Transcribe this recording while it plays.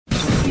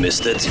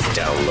missed it,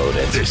 download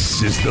it.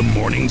 This is the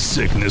Morning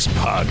Sickness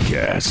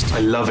Podcast.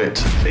 I love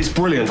it. It's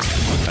brilliant.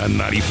 On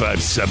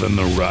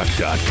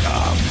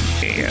 957therock.com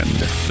and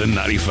the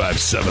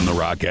 957 The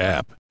Rock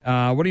app.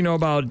 What do you know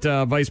about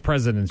vice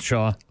presidents,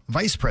 Shaw?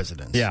 Vice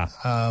presidents? Yeah.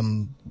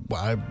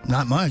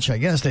 Not much, I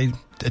guess. They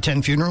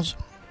attend funerals.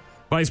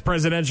 Vice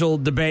presidential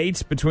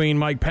debate between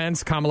Mike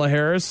Pence, Kamala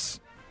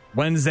Harris,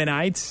 Wednesday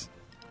night.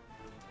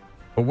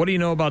 But what do you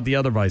know about the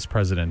other vice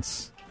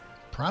presidents?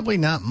 Probably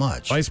not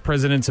much. Vice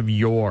presidents of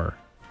yore.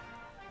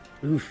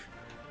 Oof.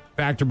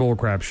 Factor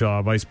bullcrap,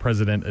 Shaw, vice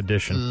president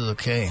edition.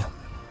 Okay.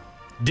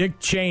 Dick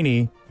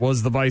Cheney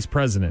was the vice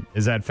president.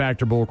 Is that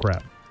factor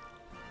bullcrap?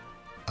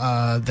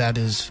 That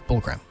is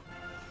bullcrap.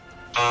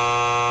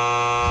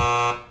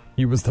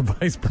 He was the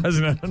vice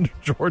president under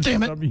George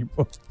W.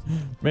 Bush.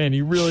 Man,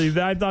 you really,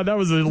 I thought that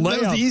was a layup.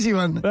 That was the easy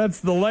one. That's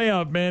the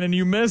layup, man, and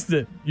you missed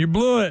it. You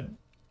blew it.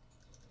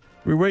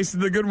 We wasted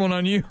the good one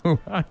on you.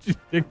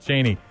 Dick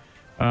Cheney.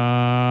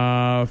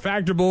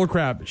 Factor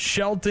bullcrap.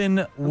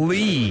 Shelton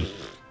Lee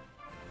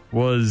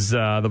was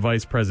the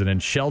vice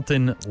president.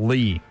 Shelton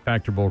Lee.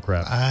 Factor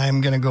bullcrap.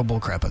 I'm going to go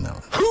bullcrap on that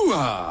one.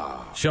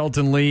 Hoo-ah!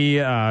 Shelton Lee.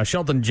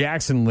 Shelton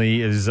Jackson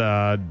Lee is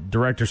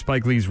director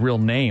Spike Lee's real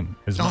name.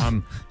 His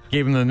mom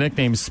gave him the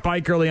nickname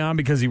Spike early on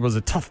because he was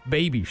a tough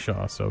baby,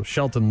 Shaw. So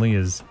Shelton Lee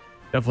is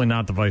definitely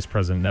not the vice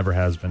president. Never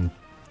has been.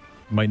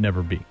 Might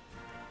never be.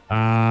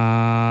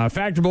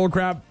 Factor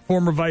bullcrap.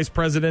 Former vice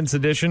president's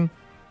edition.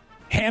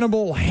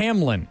 Hannibal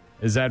Hamlin.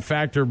 Is that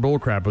factor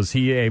bullcrap? Was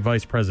he a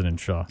vice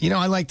president, Shaw? You know,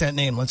 I like that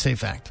name. Let's say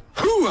fact.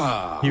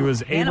 Hoo-ah! He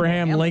was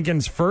Abraham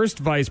Lincoln's first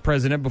vice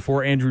president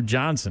before Andrew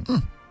Johnson.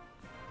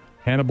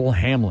 Hannibal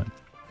Hamlin.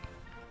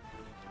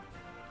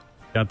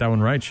 Got that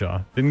one right,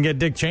 Shaw. Didn't get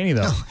Dick Cheney,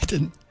 though. No, I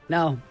didn't.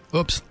 No.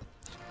 Oops.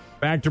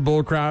 Factor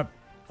bullcrap.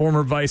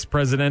 Former vice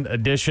president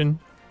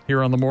edition.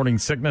 Here on the Morning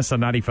Sickness on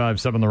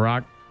 95.7 The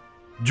Rock.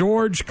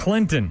 George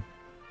Clinton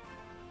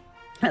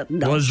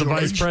was the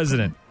vice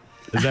president.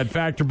 Is that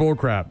factor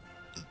bullcrap?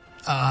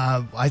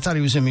 I thought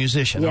he was a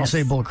musician. Yes. I'll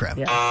say bullcrap.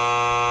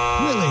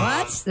 Yeah. Really?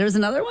 What? There's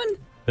another one?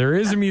 There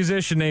is a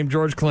musician named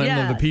George Clinton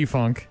of the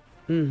P-Funk.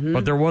 Mm-hmm.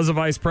 But there was a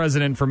vice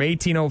president from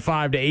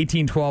 1805 to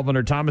 1812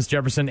 under Thomas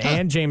Jefferson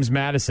and James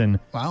Madison.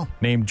 Wow.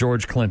 Named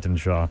George Clinton,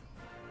 Shaw.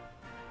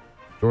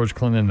 George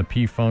Clinton, the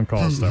P-Funk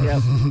All-Star.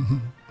 Yep.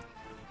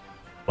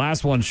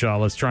 Last one, Shaw.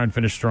 Let's try and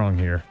finish strong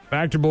here.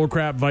 Factor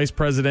bullcrap vice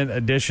president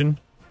edition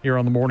here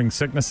on the Morning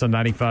Sickness on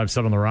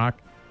 95.7 The Rock.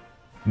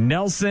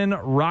 Nelson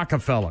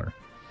Rockefeller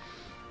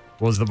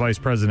was the vice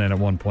president at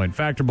one point.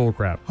 Factor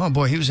bullcrap. Oh,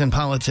 boy, he was in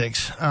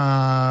politics.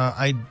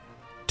 I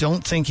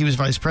don't think he was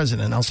vice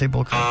president. I'll say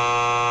bullcrap.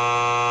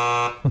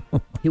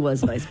 He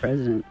was vice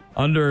president.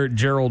 Under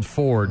Gerald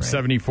Ford,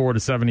 74 to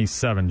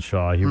 77,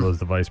 Shaw, he was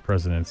the vice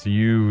president. So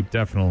you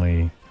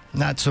definitely...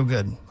 Not so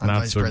good on not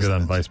vice so good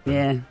on president. vice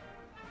president. Yeah.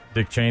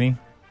 Dick Cheney?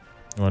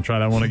 You want to try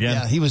that one again?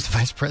 Yeah, he was the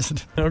vice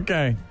president.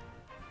 Okay.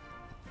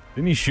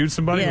 Didn't he shoot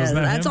somebody? Yeah, Wasn't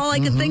that that's him? all I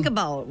could think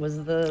about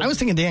was the... I was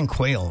thinking Dan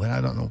Quayle, but I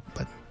don't know.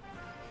 But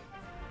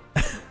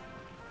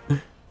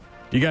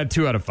You got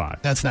 2 out of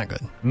 5. that's not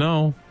good.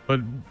 No, but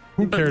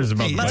who cares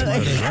about Hey, vice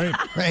president, right?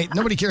 Right?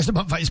 Nobody cares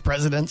about vice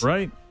presidents.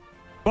 Right?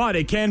 But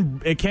it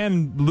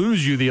can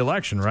lose you the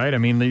election, right? I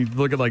mean, you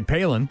look at like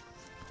Palin,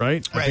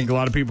 right? I think a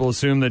lot of people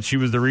assume that she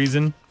was the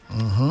reason.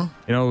 You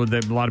know,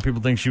 that a lot of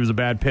people think she was a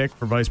bad pick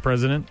for vice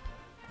president.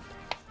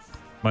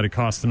 Might have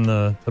cost him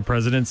the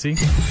presidency.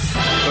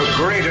 The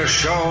greatest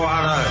show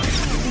on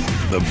earth.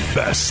 The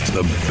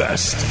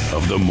best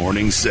of the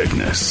Morning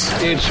Sickness.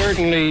 It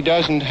certainly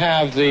doesn't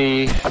have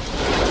the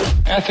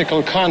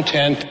ethical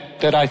content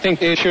that I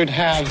think it should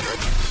have.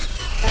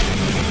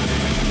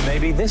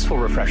 Maybe this will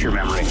refresh your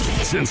memory.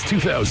 Since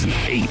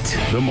 2008,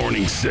 the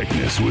Morning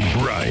Sickness with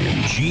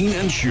Brian, Gene,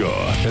 and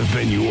Shaw have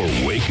been your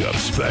wake-up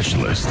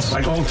specialists.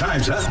 Like old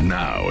times, huh?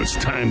 Now it's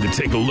time to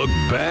take a look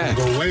back.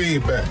 Go way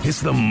back.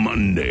 It's the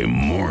Monday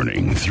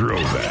Morning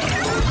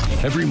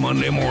Throwback. Every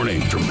Monday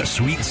morning from the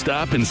Sweet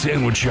Stop and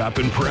Sandwich Shop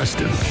in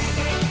Preston.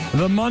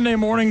 The Monday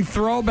Morning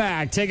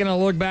Throwback, taking a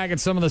look back at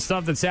some of the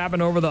stuff that's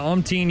happened over the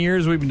umpteen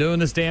years we've been doing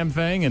this damn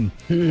thing. And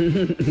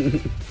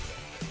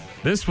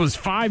this was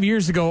 5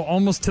 years ago,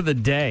 almost to the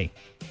day.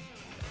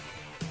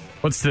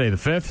 What's today, the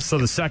 5th? So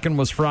the 2nd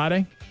was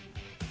Friday?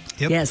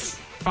 Yep. Yes.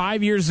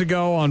 5 years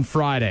ago on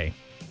Friday.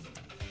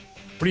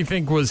 What do you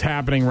think was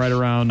happening right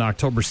around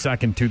October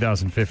 2nd,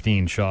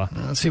 2015, Shaw?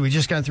 Let's see. We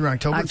just got through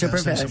Oktoberfest, I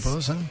Oktoberfest.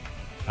 suppose,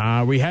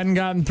 huh? We hadn't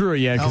gotten through it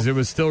yet because it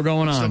was still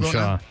going on, Still going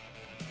Shaw. on?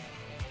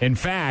 In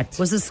fact...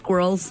 Was this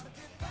squirrels?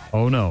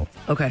 Oh, no.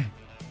 Okay.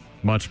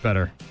 Much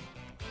better.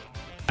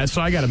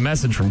 So I got a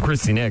message from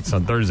Christy Nix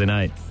on Thursday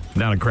night.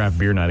 Down at Craft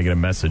Beer Night, I get a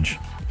message.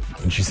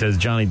 And she says,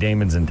 Johnny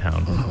Damon's in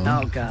town.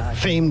 Oh, God.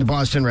 Famed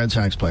Boston Red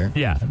Sox player.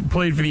 Yeah,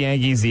 played for the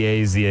Yankees, the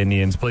A's, the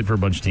Indians, played for a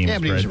bunch of teams. Yeah,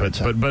 but he was a Red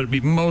Sox. but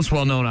most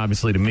well known,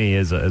 obviously, to me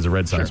as a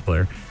Red Sox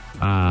player.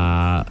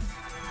 And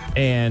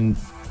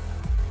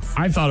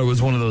I thought it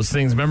was one of those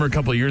things. Remember a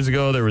couple of years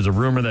ago, there was a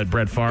rumor that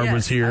Brett Favre Yes,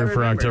 was here I for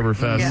remember.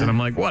 Oktoberfest, Yeah. and I'm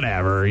like,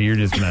 whatever, you're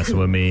just messing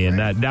with me, and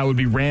that would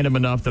be random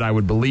enough that I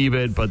would believe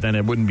it, but then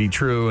it wouldn't be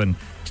true. And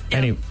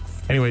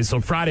anyway, so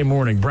Friday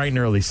morning, bright and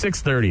early,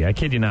 6:30. I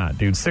kid you not,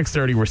 dude.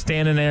 6:30. We're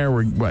standing there.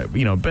 We're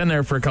been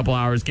there for a couple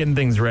hours, getting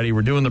things ready.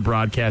 We're doing the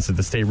broadcast at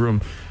the state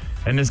room,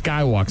 and this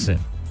guy walks in.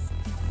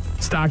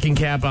 Stocking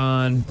cap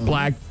on,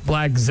 black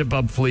zip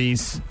up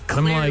fleece.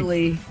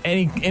 Clearly.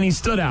 I'm like, and he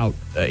stood out,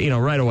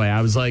 right away.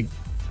 I was like,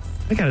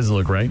 that guy doesn't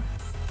look right.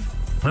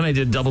 Then I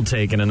did double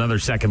take, and another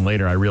second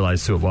later, I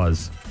realized who it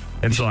was.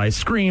 And so I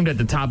screamed at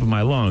the top of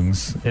my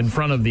lungs in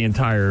front of the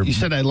entire. You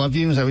said I love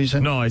you? Is that what you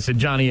said? No, I said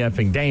Johnny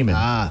effing Damon.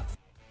 Ah.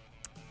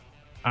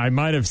 I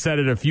might have said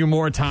it a few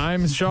more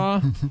times, Shaw.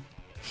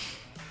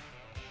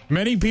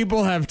 Many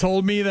people have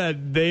told me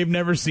that they've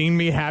never seen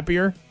me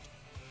happier.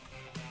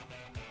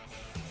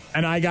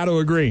 And I got to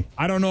agree.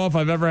 I don't know if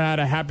I've ever had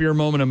a happier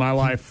moment in my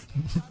life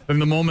than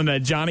the moment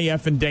that Johnny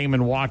effing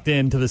Damon walked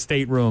into the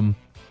stateroom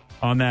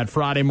on that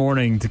Friday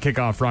morning to kick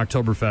off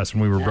Rocktoberfest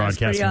when we were That's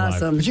broadcasting pretty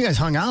awesome. But you guys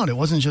hung out. It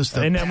wasn't just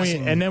the live.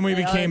 passing. And then we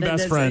became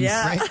best friends.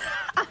 Yeah.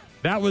 Right?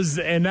 That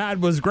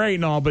was great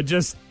and all, but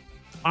just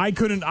I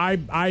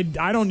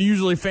don't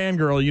usually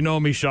fangirl. You know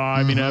me, Shaw.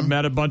 I mean, I've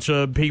met a bunch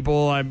of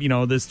people.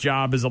 This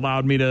job has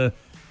allowed me to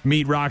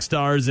meet rock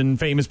stars and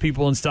famous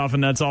people and stuff,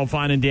 and that's all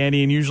fine and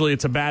dandy. And usually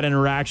it's a bad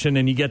interaction,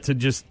 and you get to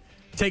just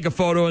take a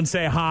photo and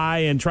say hi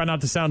and try not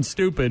to sound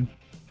stupid.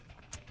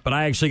 But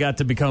I actually got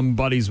to become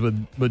buddies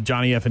with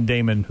Johnny F. and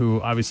Damon,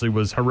 who obviously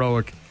was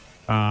heroic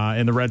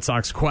in the Red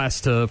Sox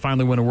quest to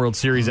finally win a World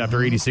Series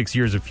after 86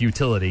 years of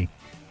futility.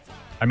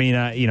 I mean,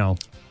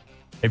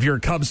 if you're a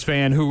Cubs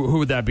fan, who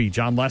would that be?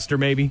 John Lester,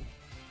 maybe?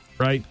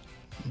 Right?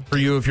 For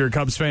you, if you're a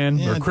Cubs fan?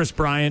 Yeah. Or Chris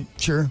Bryant?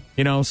 Sure.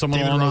 Someone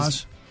David along Ross.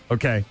 those.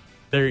 Okay.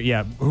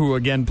 Who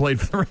again played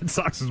for the Red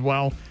Sox as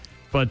well.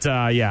 But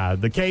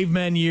the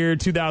Cavemen year,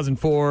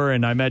 2004,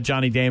 and I met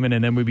Johnny Damon,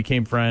 and then we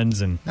became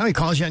friends. And Now he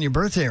calls you on your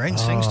birthday, right? And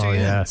sings to you.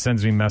 yeah,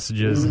 sends me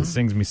messages and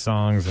sings me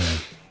songs.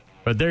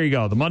 But there you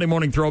go, the Monday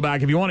Morning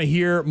Throwback. If you want to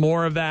hear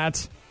more of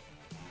that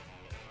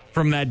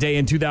from that day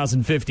in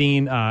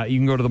 2015, you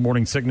can go to the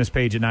Morning Sickness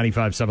page at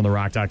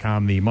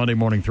 957therock.com. The Monday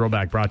Morning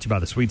Throwback brought to you by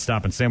the Sweet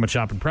Stop and Sandwich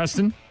Shop in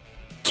Preston.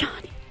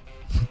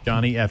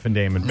 Johnny F. and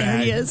Damon. There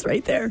he is,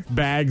 right there.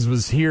 Bags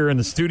was here in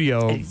the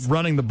studio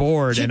running the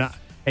board,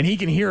 and he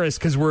can hear us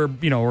because we're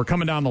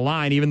coming down the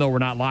line, even though we're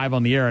not live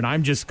on the air, and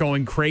I'm just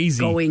going crazy,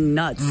 Going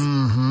nuts.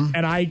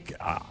 and I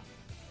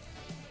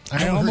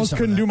almost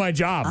couldn't do my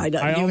job. I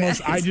just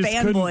couldn't.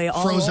 fanboy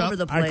all froze over up.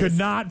 the place. I could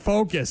not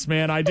focus,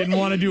 man. I didn't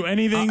want to do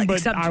anything but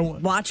except I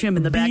watch him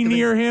in the back be of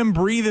near him,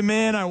 breathe him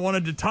in. I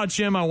wanted to touch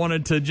him. I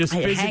wanted to just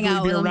Hang physically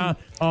out be with him. around.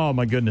 Oh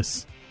my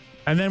goodness!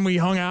 And then we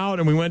hung out,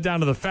 and we went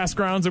down to the fest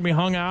grounds, and we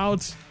hung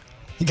out.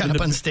 He got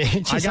up on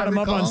stage. I got him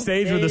up on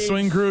stage with the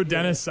swing crew.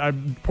 Dennis,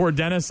 poor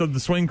Dennis of the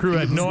swing crew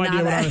had no He's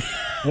idea not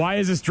why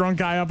is this drunk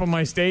guy up on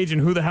my stage,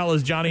 and who the hell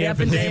is Johnny F.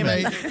 and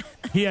Damon?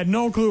 He had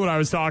no clue what I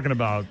was talking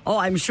about. Oh,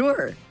 I'm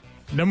sure.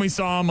 Then we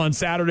saw him on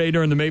Saturday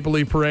during the Maple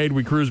Leaf Parade.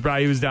 We cruised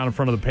by. He was down in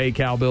front of the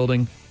PayCal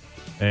building.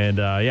 And,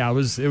 it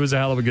was a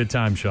hell of a good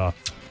time, Shaw.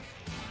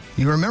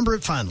 You remember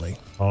it fondly.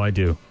 Oh, I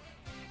do.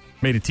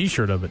 Made a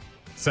T-shirt of it.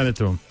 Sent it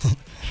to him.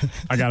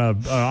 I got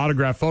an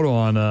autographed photo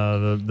on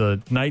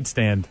the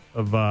nightstand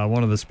of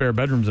one of the spare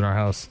bedrooms in our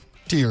house.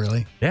 Do you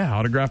really? Yeah,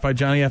 autographed by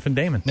Johnny F. and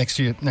Damon. Next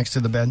to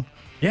the bed?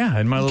 Yeah,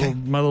 in my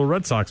little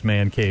Red Sox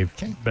man cave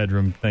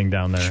bedroom thing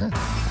down there. Sure.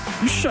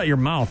 You shut your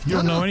mouth. You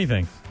don't know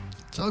anything.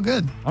 It's all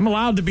good. I'm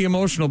allowed to be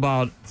emotional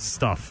about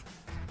stuff.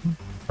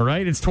 All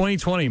right? It's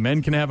 2020.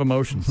 Men can have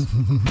emotions.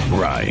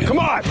 Ryan. Come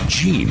on.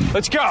 Gene.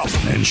 Let's go.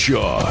 And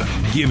Shaw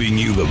giving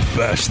you the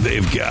best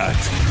they've got.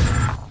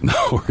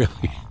 No,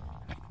 really.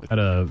 Had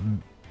a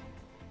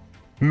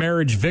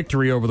marriage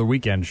victory over the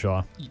weekend,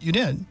 Shaw. You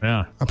did?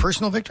 Yeah. A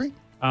personal victory?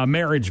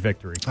 Marriage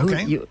victory.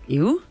 Okay.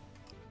 You?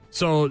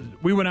 So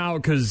we went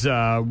out because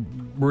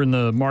we're in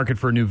the market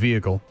for a new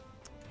vehicle.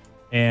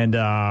 And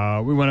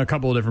we went a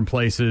couple of different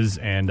places,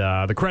 and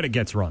the credit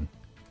gets run,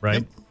 right?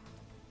 Yep.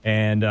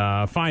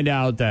 And find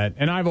out that,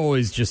 and I've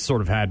always just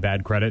sort of had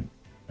bad credit.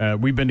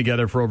 We've been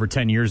together for over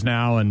 10 years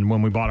now, and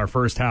when we bought our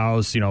first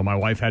house, my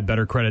wife had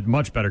better credit,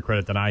 much better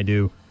credit than I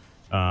do.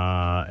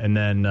 And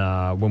then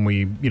when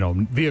we,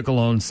 vehicle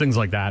loans, things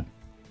like that.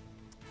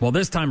 Well,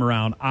 this time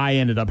around, I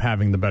ended up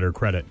having the better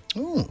credit.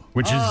 Ooh.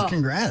 Which is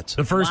Congrats.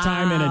 the first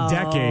time in a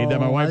decade that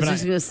my wife and I... I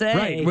was just gonna say.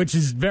 Right, which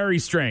is very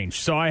strange.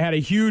 So I had a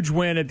huge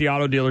win at the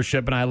auto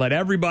dealership, and I let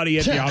everybody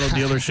at the auto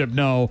dealership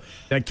know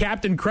that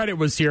Captain Credit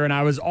was here, and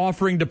I was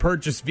offering to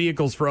purchase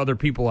vehicles for other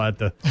people at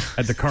the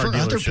car For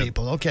dealership. other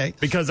people, okay.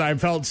 Because I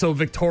felt so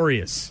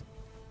victorious.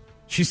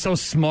 She's so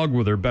smug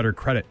with her better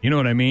credit. You know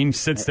what I mean?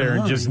 Sits there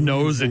and just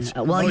knows it.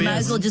 Well, you might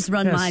as well just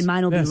run mine.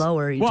 Mine will be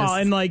lower. You Well,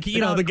 just- and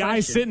without the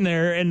guy's question. sitting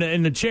there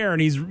in the chair,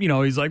 and he's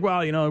like,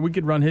 well, we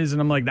could run his, and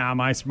I'm like, nah,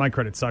 my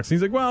credit sucks. And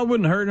he's like, well, it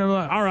wouldn't hurt. And I'm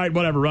like, all right,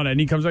 whatever, run it. And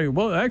he comes back,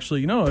 well,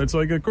 actually, it's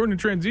like according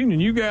to TransUnion,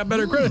 you got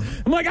better credit.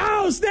 I'm like,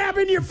 oh, snap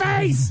in your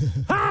face,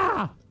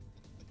 ha,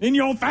 in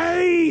your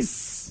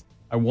face.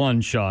 I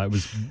won, Shaw. It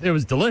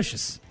was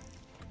delicious.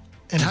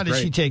 And how did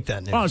great. she take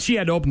that news? Well, she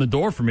had to open the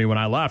door for me when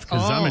I left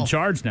because I'm in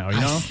charge now, you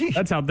know?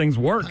 That's how things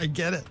work. I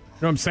get it. You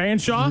know what I'm saying,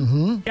 Shaw?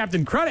 Mm-hmm.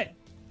 Captain Credit.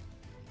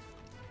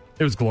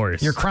 It was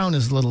glorious. Your crown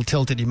is a little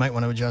tilted. You might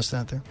want to adjust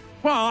that there.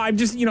 Well, I'm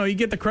just, you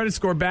get the credit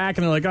score back,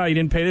 and they're like, oh, you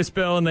didn't pay this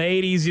bill in the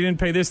 80s. You didn't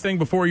pay this thing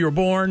before you were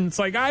born. It's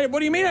like, what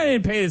do you mean I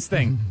didn't pay this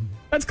thing?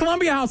 That's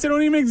Columbia House. They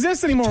don't even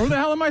exist anymore. Who the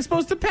hell am I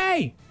supposed to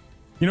pay?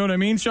 You know what I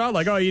mean, Shaw?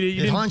 Like, oh, you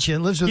didn't. Haunts you. It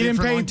lives with you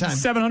for a long time.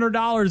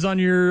 $700 on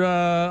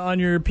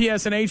your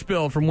PSNH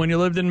bill from when you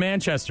lived in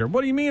Manchester. What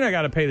do you mean I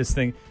got to pay this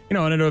thing?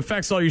 And it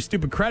affects all your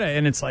stupid credit.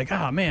 And it's like,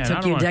 oh man,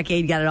 took you a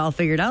decade, got it all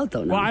figured out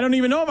though. No? Well, I don't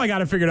even know if I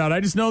got it figured out.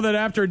 I just know that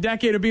after a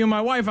decade of being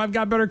my wife, I've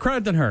got better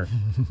credit than her.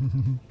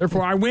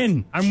 Therefore, I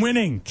win. I'm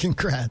winning.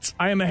 Congrats.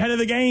 I am ahead of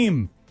the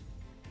game.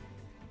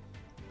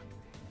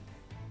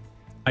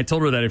 I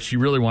told her that if she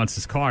really wants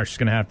this car, she's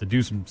going to have to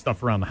do some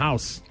stuff around the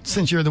house.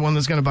 Since you're the one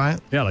that's going to buy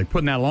it? Yeah, like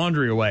putting that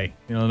laundry away.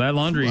 That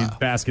laundry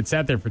basket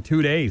sat there for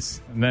 2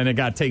 days, and then it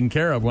got taken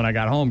care of when I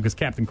got home because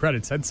Captain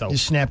Credit said so. You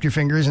snapped your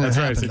fingers and That's it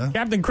right. happened, I said,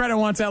 Captain Credit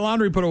wants that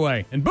laundry put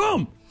away. And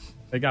boom!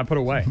 They got put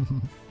away.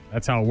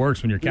 That's how it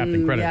works when you're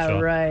Captain Credit. Yeah, Shaw.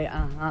 right.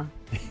 Uh-huh.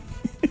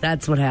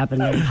 That's what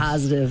happened.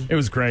 Positive. It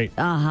was great.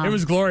 Uh-huh. It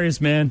was glorious,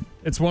 man.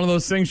 It's one of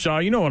those things, Shaw.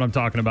 You know what I'm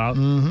talking about.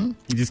 Mm-hmm.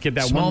 You just get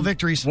that small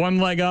victories. One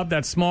leg up,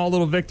 that small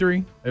little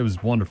victory. It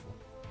was wonderful.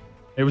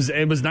 It was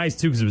nice,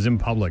 too, because it was in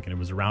public and it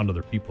was around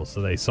other people,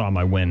 so they saw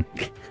my win.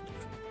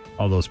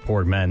 All those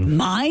poor men.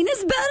 Mine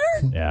is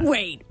better? Yeah.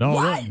 Wait, no,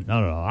 what?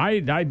 No.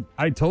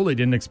 I totally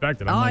didn't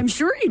expect it. I'm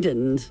sure you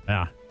didn't.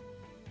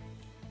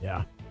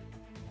 Yeah.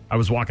 I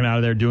was walking out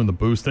of there doing the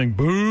boost thing.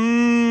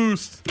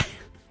 Boost!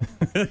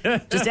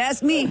 Just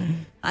ask me.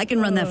 I can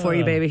run that for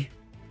you, baby.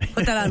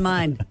 Put that on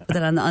mine. Put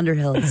that on the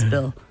Underhills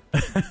bill.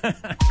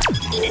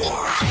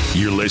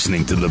 You're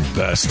listening to the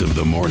best of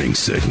the morning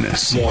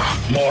sickness. More.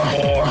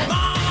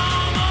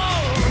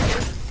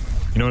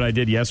 You know what I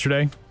did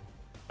yesterday?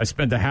 I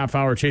spent a half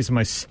hour chasing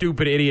my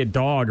stupid idiot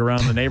dog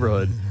around the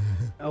neighborhood.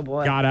 Oh,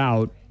 boy. Got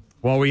out.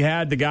 Well, we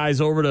had the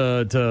guys over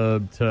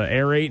to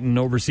aerate and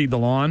overseed the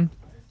lawn.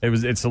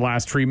 It's the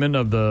last treatment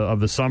of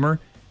the summer,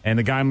 and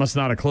the guy must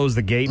not have closed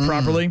the gate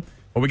properly.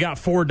 Well, we got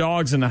 4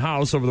 dogs in the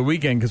house over the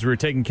weekend because we were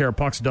taking care of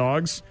Puck's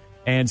dogs.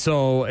 And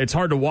so it's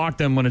hard to walk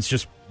them when it's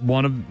just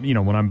one of,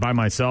 when I'm by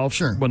myself.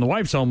 Sure. When the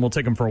wife's home, we'll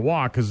take them for a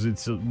walk because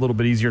it's a little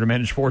bit easier to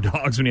manage 4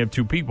 dogs when you have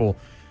 2 people.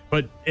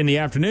 But in the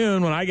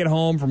afternoon, when I get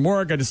home from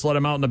work, I just let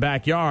them out in the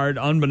backyard.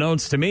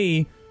 Unbeknownst to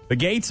me, the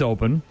gate's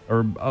open,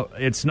 or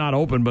it's not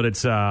open, but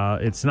it's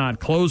not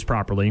closed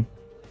properly.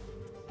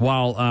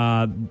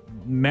 While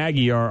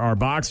Maggie, our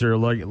boxer,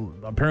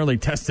 apparently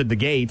tested the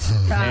gate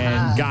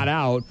and got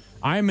out.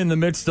 I'm in the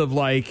midst of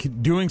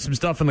doing some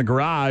stuff in the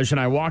garage, and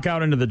I walk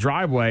out into the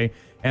driveway,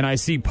 and I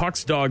see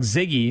Puck's dog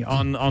Ziggy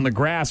on the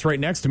grass right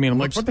next to me, and I'm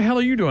like, what the hell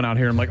are you doing out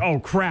here? I'm like, oh,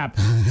 crap.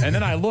 And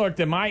then I looked,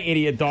 and my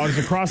idiot dog's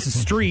across the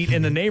street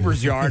in the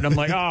neighbor's yard, and I'm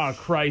like, oh,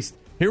 Christ.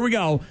 Here we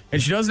go.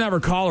 And she doesn't have her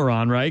collar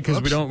on, right?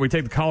 Because we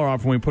take the collar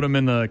off when we put them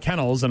in the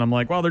kennels. And I'm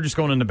like, well, they're just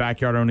going in the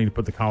backyard. I don't need to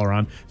put the collar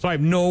on. So I have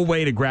no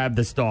way to grab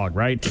this dog,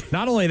 right?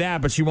 Not only that,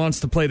 but she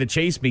wants to play the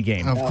chase me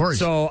game. Of course.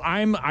 So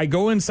I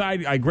go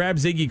inside. I grab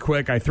Ziggy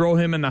quick. I throw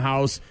him in the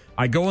house.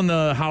 I go in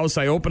the house.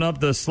 I open up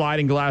the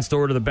sliding glass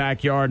door to the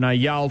backyard, and I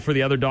yell for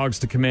the other dogs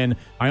to come in.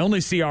 I only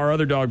see our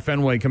other dog,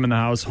 Fenway, come in the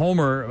house.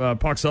 Homer,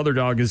 Puck's other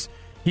dog,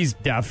 he's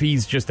deaf.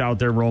 He's just out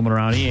there roaming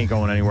around. He ain't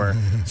going anywhere.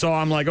 So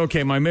I'm like,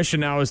 okay, my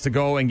mission now is to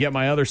go and get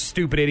my other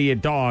stupid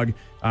idiot dog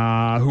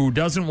who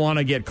doesn't want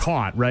to get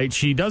caught, right?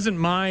 She doesn't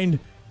mind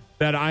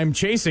that I'm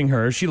chasing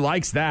her. She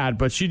likes that,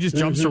 but she just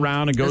jumps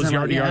around and goes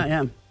yard to yard.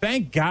 Yeah.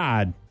 Thank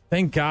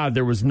God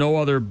there was no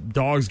other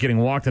dogs getting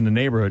walked in the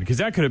neighborhood because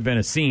that could have been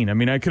a scene. I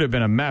mean, I could have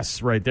been a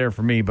mess right there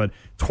for me. But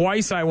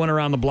twice I went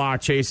around the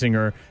block chasing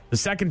her. The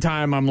second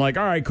time I'm like,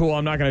 all right, cool,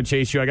 I'm not going to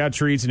chase you. I got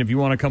treats, and if you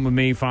want to come with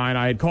me, fine.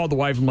 I had called the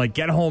wife. I'm like,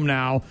 get home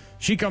now.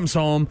 She comes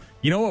home.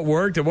 You know what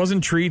worked? It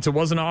wasn't treats. It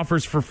wasn't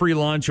offers for free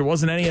lunch. It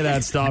wasn't any of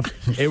that stuff.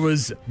 It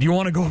was, do you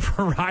want to go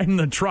for a ride in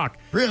the truck?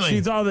 Really?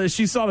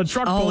 She saw the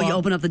truck pull up. You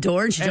open up the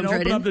door and she jumped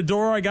right in? And opened up the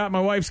door. I got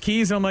my wife's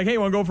keys, and I'm like, hey,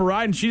 want to go for a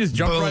ride? And she just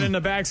jumped right in the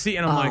back seat,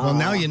 and I'm like, well,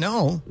 now you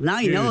know. Now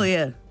you know,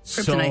 yeah.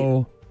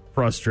 So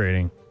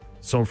frustrating.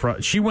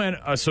 She went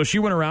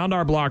around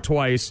our block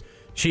twice.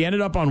 She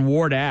ended up on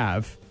Ward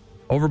Ave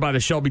over by the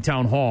Shelby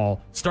Town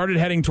Hall, started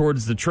heading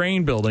towards the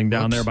train building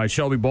down there by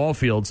Shelby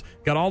Ballfields,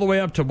 got all the way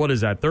up to,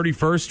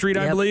 31st Street,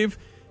 I believe,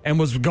 and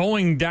was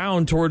going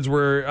down towards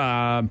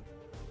where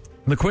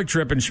the Quick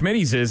Trip and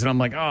Schmitty's is, and I'm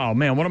like, oh,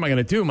 man, what am I going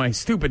to do? My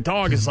stupid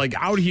dog is,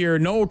 out here,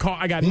 no call.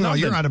 I got nothing. No,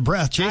 you're out of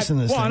breath chasing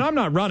this thing. And I'm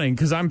not running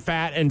because I'm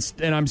fat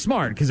and I'm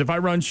smart, because if I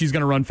run, she's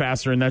going to run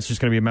faster, and that's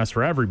just going to be a mess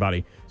for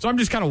everybody. So I'm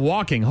just kind of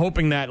walking,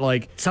 hoping that,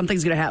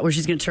 something's going to happen where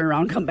she's going to turn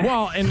around and come back.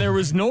 Well, and there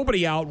was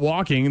nobody out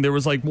walking. There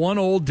was, one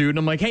old dude, and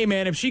I'm like, hey,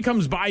 man, if she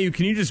comes by you,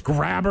 can you just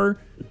grab her?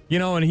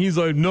 And he's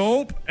like,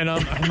 nope. And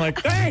I'm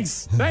like,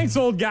 thanks,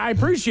 old guy.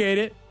 Appreciate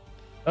it.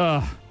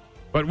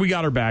 But we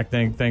got her back,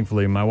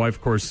 thankfully. My wife,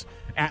 of course,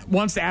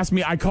 wants to ask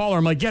me. I call her.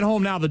 I'm like, get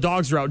home now. The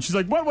dogs are out. She's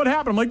like, what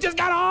happened? I'm like, just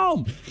got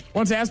home.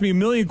 Wants to ask me a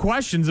million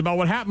questions about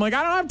what happened. I'm like,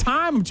 I don't have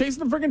time. I'm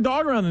chasing the freaking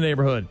dog around the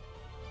neighborhood.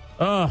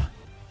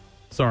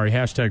 Sorry.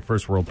 Hashtag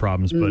first world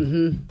problems. But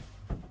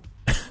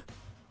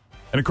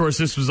and of course,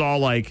 this was all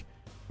like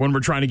when we're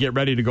trying to get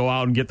ready to go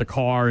out and get the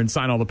car and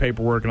sign all the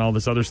paperwork and all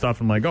this other stuff.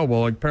 I'm like, oh,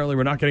 well, apparently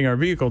we're not getting our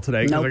vehicle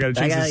today because I got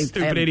to chase this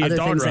stupid idiot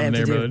dog around the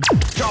neighborhood.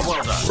 Job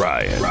well done.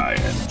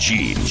 Ryan,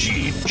 Gene,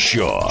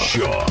 Shaw.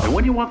 And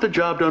when you want the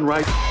job done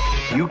right,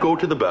 you go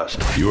to the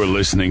best. You're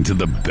listening to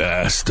the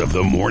best of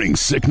the Morning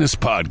Sickness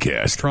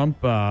Podcast.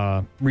 Trump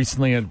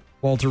recently at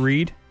Walter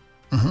Reed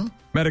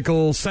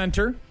Medical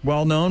Center,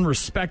 well-known,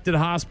 respected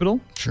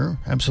hospital. Sure,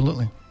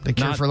 absolutely. They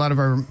care for a lot of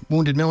our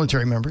wounded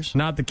military members.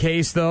 Not the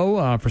case,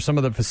 though, for some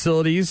of the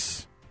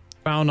facilities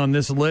found on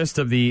this list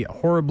of the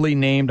horribly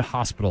named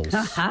hospitals.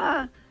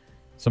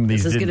 Some of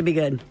these this is going to be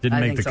good.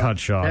 Didn't make the cut,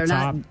 Shaw.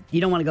 You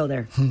don't want to go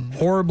there.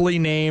 Horribly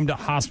named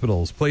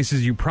hospitals.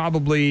 Places you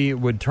probably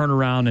would turn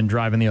around and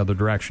drive in the other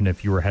direction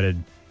if you were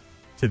headed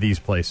to these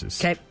places.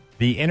 Okay.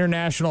 The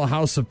International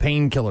House of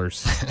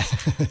Painkillers.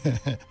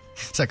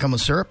 Does that come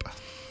with syrup?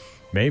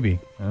 Maybe.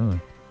 I don't know.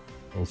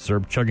 A little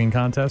syrup chugging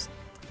contest.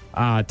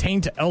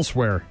 Taint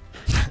elsewhere.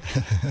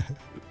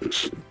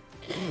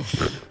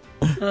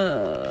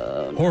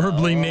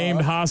 Horribly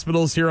named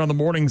hospitals here on the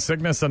Morning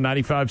Sickness on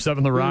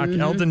 95.7 The Rock.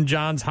 Elton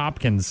Johns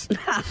Hopkins.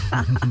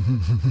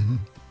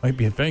 Might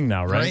be a thing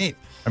now, right?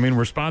 I mean,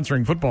 we're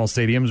sponsoring football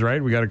stadiums,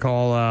 right? We got to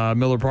call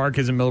Miller Park.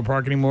 Isn't Miller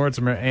Park anymore? It's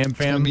It's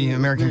going to be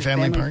American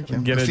Family Park.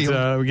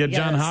 Yeah. We get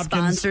John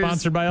Hopkins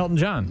sponsored by Elton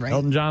John. Right.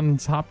 Elton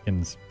Johns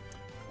Hopkins.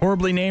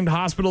 Horribly named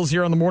hospitals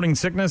here on the Morning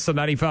Sickness on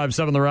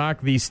 95.7 The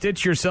Rock. The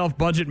Stitch Yourself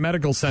Budget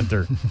Medical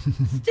Center.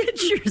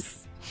 Stitch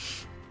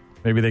Yourself.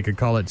 Maybe they could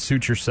call it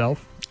Suit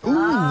Yourself. Ooh,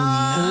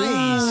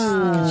 nice.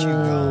 Look at you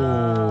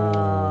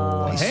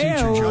go. Nice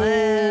suture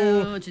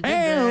job.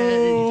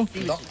 Hey-o.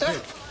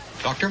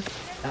 Doctor.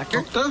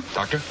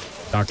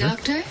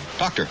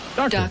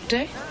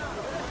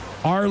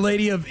 Our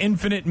Lady of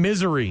Infinite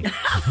Misery.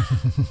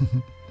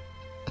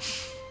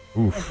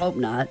 Oof. I hope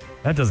not.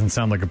 That doesn't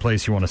sound like a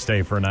place you want to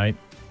stay for a night.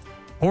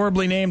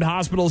 Horribly named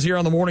hospitals here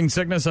on the Morning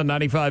Sickness on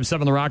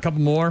 95.7 The Rock. Couple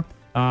more.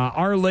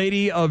 Our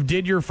Lady of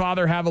Did Your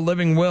Father Have a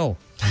Living Will?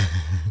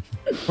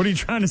 What are you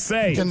trying to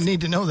say? Didn't need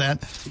to know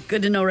that.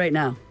 Good to know right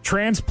now.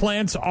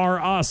 Transplants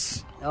Are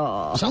Us.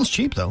 Oh. Sounds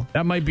cheap, though.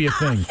 That might be a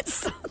thing. It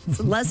sounds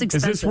less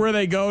expensive. Is this where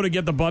they go to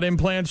get the butt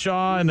implants,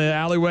 Shaw, in the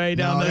alleyway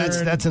down there?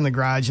 That's in the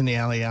garage in the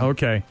alley out.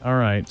 Okay, all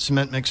right.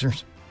 Cement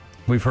mixers.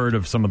 We've heard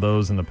of some of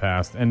those in the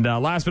past. And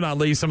last but not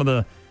least, some of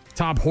the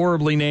top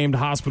horribly named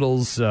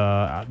hospitals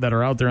that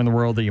are out there in the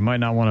world that you might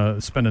not want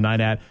to spend a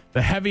night at.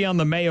 The Heavy on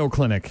the Mayo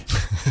Clinic.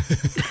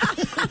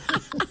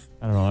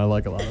 I don't know. I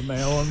like a lot of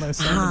mayo on my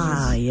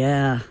sandwiches.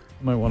 Yeah.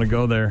 Might want to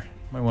go there.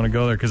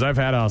 Because I've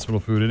had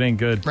hospital food. It ain't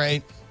good.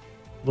 Right.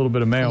 A little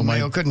bit of mayo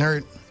Mayo couldn't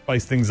hurt.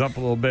 Spice things up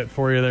a little bit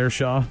for you there,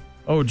 Shaw.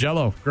 Oh,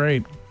 Jell-O.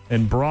 Great.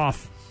 And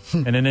broth.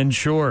 And an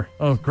Ensure.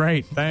 Oh,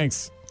 great.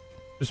 Thanks.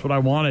 Just what I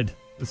wanted.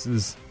 This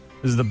is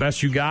the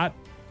best you got?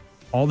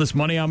 All this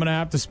money I'm going to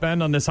have to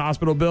spend on this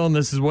hospital bill, and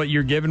this is what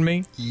you're giving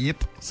me?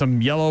 Yep.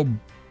 Some yellow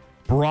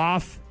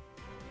broth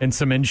and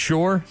some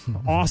Ensure?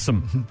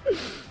 Awesome.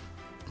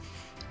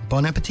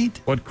 Bon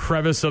appetit. What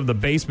crevice of the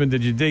basement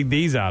did you dig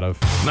these out of?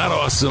 Not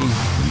awesome,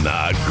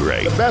 not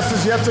great. The best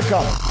is yet to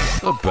come.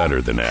 But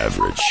better than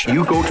average.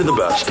 You go to the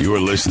best.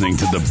 You're listening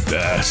to the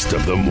best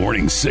of the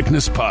Morning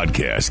Sickness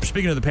Podcast.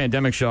 Speaking of the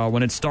pandemic, Shaw,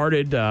 when it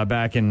started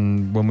back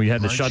when we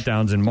had the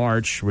shutdowns in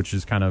March, which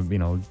is kind of,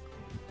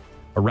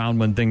 around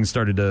when things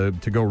started to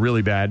go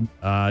really bad,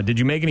 did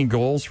you make any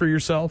goals for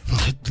yourself?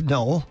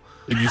 No.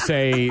 Did you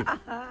say,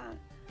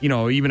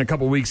 even a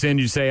couple weeks in,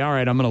 you say, all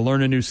right, I'm going to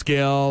learn a new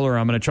skill, or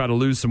I'm going to try to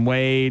lose some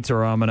weight,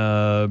 or I'm going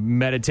to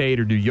meditate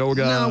or do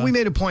yoga? No, we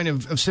made a point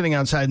of sitting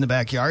outside in the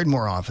backyard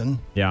more often.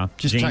 Yeah.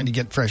 Just trying to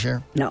get fresh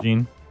air. No.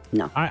 Gene?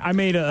 No. I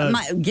made a...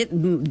 Get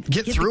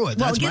through it.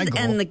 That's my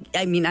goal.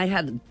 And I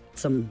had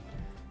some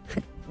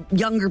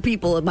younger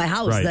people at my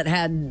house that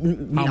had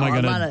How am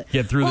I going to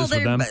get through this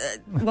with them?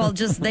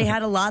 They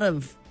had a lot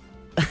of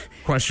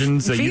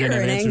questions that you fear didn't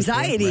have and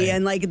anxiety for.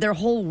 and their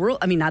whole world.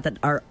 I mean, not that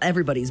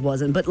everybody's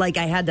wasn't, but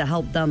I had to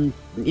help them,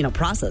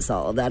 process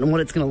all of that and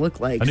what it's going to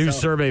look like. A new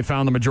survey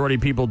found the majority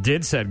of people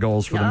did set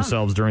goals for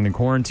themselves during the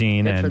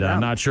quarantine, and I'm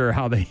not sure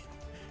how they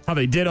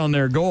did on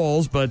their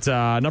goals. But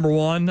number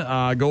one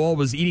goal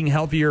was eating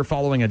healthier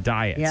following a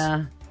diet.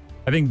 Yeah.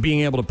 I think being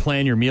able to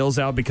plan your meals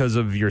out because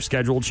of your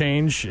schedule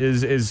change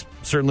is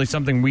certainly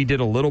something we did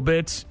a little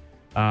bit.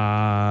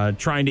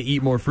 Trying to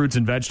eat more fruits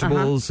and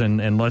vegetables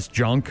and less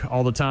junk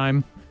all the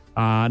time.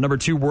 Number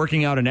two,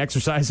 working out and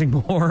exercising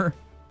more.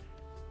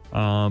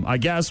 I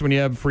guess when you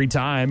have free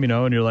time,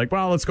 and you're like,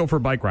 well, let's go for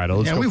a bike ride.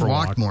 We've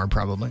walked more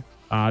probably.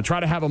 Try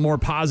to have a more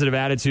positive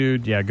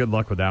attitude. Yeah, good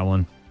luck with that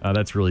one.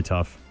 That's really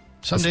tough.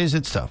 Some days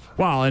it's tough.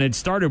 Well, and it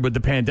started with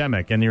the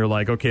pandemic, and you're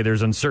like, okay,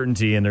 there's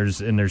uncertainty and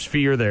there's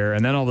fear there,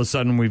 and then all of a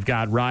sudden we've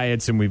got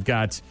riots and we've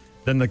got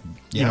Then the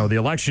the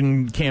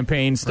election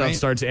campaign stuff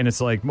starts, and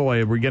it's like,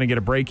 boy, we're going to get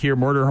a break here.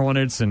 Murder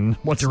Hornets and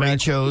what's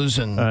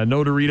Doritos and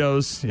no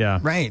Doritos. Yeah,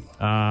 right.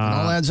 It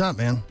all adds up,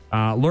 man.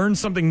 Learn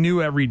something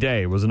new every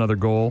day was another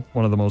goal.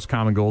 One of the most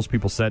common goals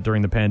people set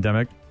during the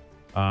pandemic.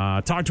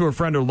 Talk to a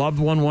friend or loved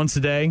one once a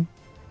day.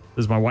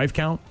 Does my wife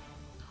count?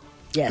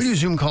 Yes. We do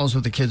Zoom calls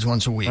with the kids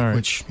once a week,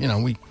 which,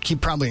 we keep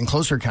probably in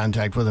closer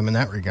contact with them in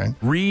that regard.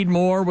 Read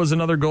more was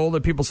another goal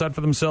that people set for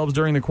themselves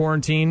during the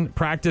quarantine.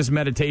 Practice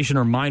meditation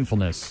or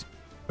mindfulness.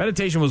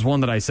 Meditation was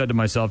one that I said to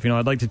myself,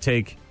 I'd like to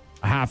take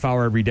a half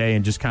hour every day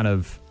and just kind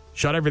of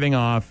shut everything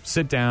off,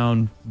 sit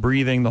down,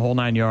 breathing the whole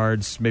 9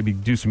 yards, maybe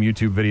do some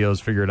YouTube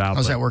videos, figure it out.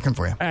 How's that working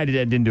for you? I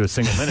didn't do a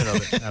single minute of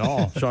it at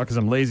all. Shocked because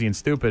I'm lazy and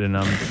stupid and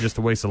I'm just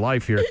a waste of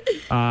life here.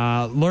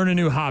 Learn a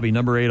new hobby,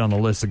 number 8 on the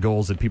list of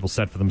goals that people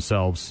set for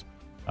themselves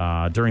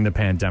during the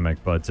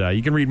pandemic. But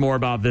you can read more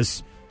about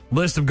this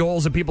list of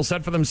goals that people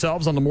set for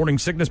themselves on the Morning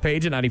Sickness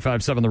page at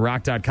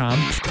 957therock.com.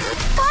 Let's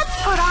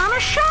put on a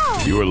show.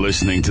 You're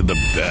listening to the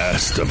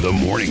best of the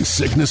Morning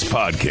Sickness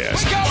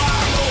podcast.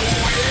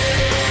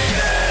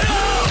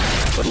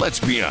 But let's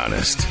be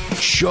honest,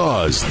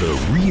 Shaw's the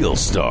real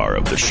star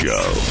of the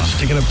show.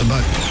 Stick it up the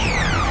butt.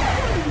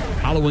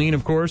 Halloween,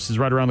 of course, is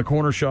right around the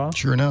corner, Shaw.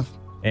 Sure enough.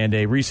 And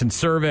a recent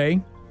survey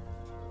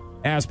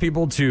asked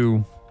people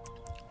to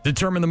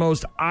determine the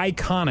most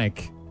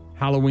iconic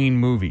Halloween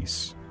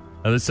movies.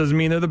 Now, this doesn't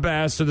mean they're the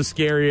best or the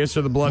scariest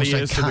or the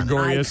bloodiest or the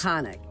goriest.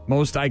 Iconic.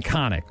 Most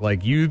iconic.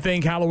 Like, you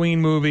think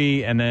Halloween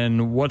movie, and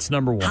then what's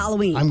number one?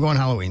 Halloween. I'm going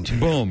Halloween, too.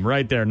 Boom,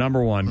 right there,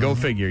 number one. Go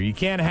figure. You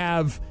can't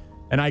have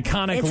an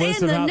iconic list of...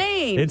 It's in the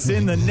name. It's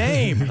in the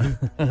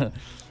name.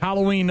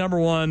 Halloween, number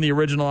one, the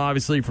original,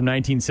 obviously, from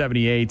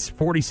 1978.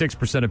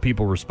 46% of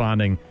people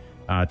responding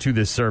to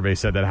this survey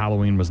said that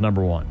Halloween was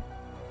number one.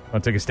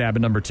 Want to take a stab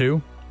at number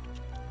 2?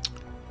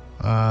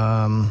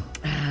 The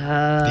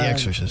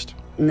Exorcist.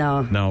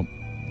 No.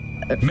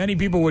 Many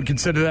people would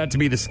consider that to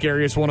be the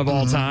scariest one of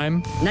all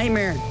time.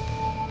 Nightmare.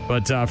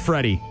 But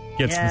Freddy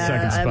gets the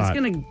second spot.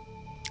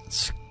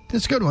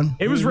 It's a good one.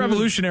 It was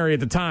revolutionary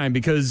at the time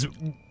because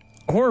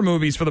horror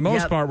movies, for the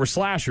most part, were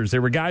slashers. They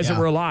were guys that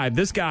were alive.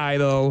 This guy,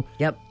 though,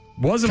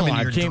 wasn't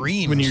alive.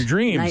 Came in your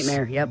dreams.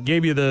 Nightmare,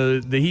 Gave you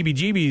the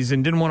heebie-jeebies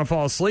and didn't want to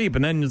fall asleep.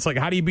 And then it's like,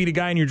 how do you beat a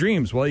guy in your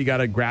dreams? Well, you got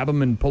to grab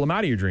him and pull him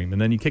out of your dream.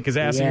 And then you kick his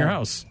ass in your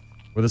house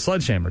with a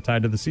sledgehammer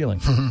tied to the ceiling.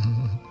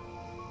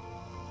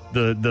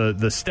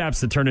 The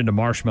steps that turned into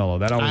marshmallow.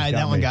 That always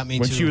that one got me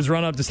when too. she was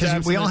running up the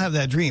steps. We all have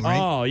that dream, right?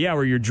 Oh, yeah,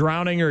 where you're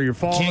drowning or you're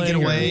falling. Can't get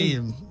away.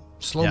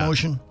 Slow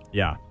motion.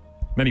 Yeah.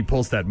 Then he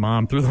pulls that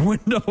mom through the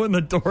window and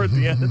the door at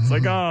the end. It's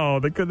like,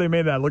 they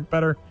made that look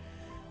better.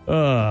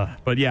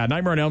 But yeah,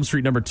 Nightmare on Elm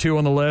Street, number 2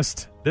 on the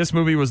list. This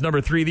movie was number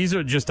 3. These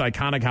are just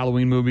iconic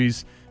Halloween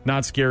movies.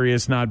 Not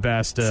scariest, not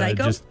best.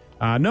 Psycho?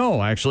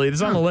 No, actually,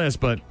 it's on the list,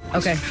 but...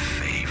 Okay.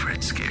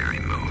 Favorite scary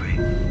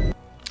movie?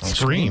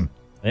 Scream.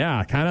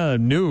 Yeah, kind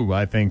of new,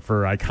 I think,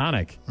 for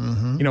iconic.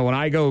 Mm-hmm.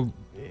 When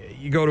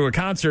you go to a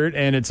concert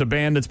and it's a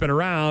band that's been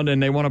around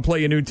and they want to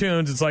play you new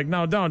tunes, it's like,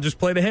 no, don't. Just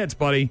play the hits,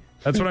 buddy.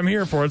 That's what I'm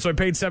here for. So I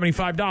paid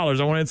 $75.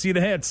 I want to see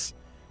the hits.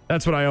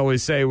 That's what I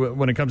always say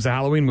when it comes to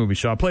Halloween movies,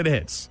 Shaw. Play the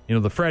hits. The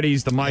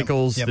Freddys, the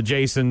Michaels, the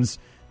Jasons.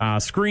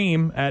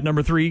 Scream at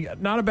number 3.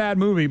 Not a bad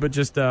movie, but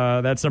just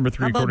that's number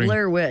 3. How about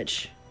Blair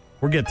Witch?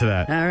 We'll get to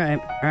that. All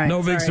right.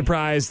 No big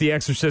surprise. The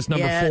Exorcist,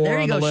 number 4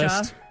 on the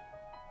list. Shaw.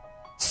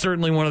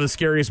 Certainly one of the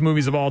scariest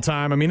movies of all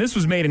time. I mean, this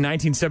was made in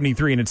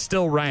 1973, and it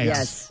still ranks.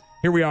 Yes.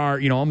 Here we are,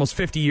 almost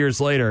 50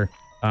 years later,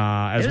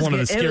 as one of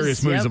the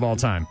scariest movies of all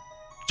time.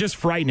 Just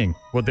frightening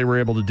what they were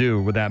able to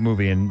do with that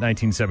movie in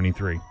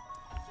 1973.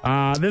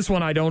 This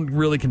one I don't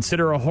really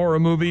consider a horror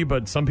movie,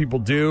 but some people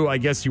do. I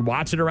guess you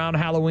watch it around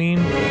Halloween.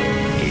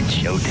 It's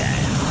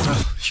showtime.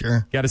 Oh,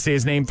 sure. Got to say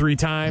his name 3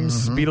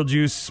 times.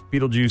 Beetlejuice,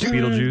 Beetlejuice,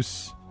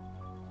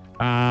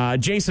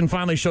 Beetlejuice. Jason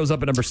finally shows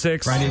up at number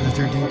 6. Friday the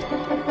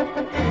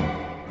 13th.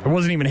 It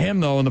wasn't even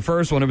him, though, in the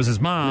first one. It was his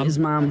mom.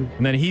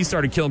 And then he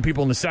started killing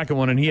people in the second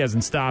one, and he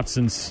hasn't stopped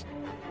since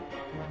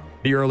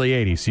the early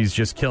 80s. He's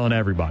just killing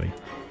everybody.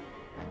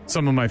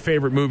 Some of my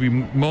favorite movie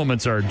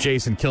moments are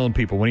Jason killing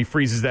people. When he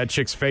freezes that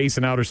chick's face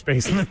in outer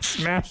space and then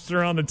smashes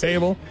her on the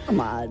table. Come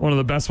on. One of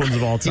the best ones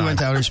of all time. He went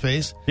to outer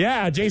space?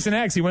 Yeah, Jason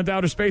X. He went to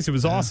outer space. It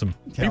was awesome.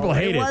 People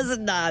hate it. It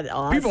wasn't not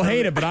awesome. People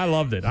hate it, but I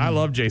loved it. I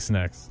love Jason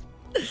X.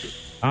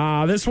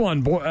 This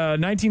one,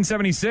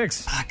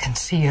 1976. I can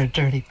see your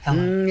dirty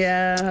pillow.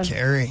 Yeah.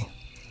 Carrie.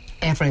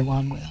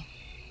 Everyone will.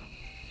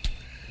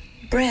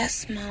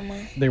 Breasts,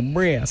 Mama. They're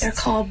breasts. They're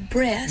called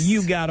breasts.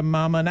 You got them,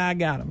 Mama, and I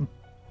got them.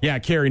 Yeah,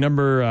 Carrie,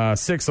 number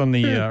 6 on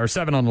the, or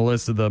 7 on the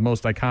list of the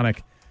most iconic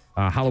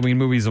Halloween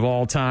movies of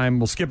all time.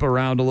 We'll skip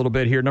around a little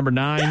bit here. Number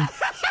 9,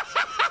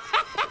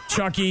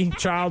 Chucky,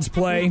 Child's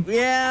Play.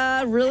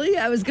 Yeah, really?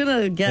 I was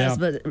going to guess,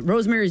 but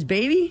Rosemary's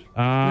Baby?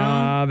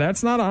 No?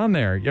 That's not on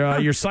there.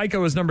 Your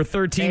Psycho is number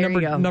 13.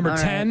 Number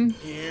 10. Right.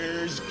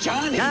 Here's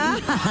Johnny.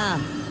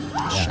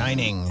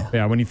 Shining.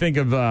 Yeah, when you think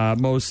of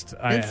most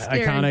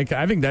iconic,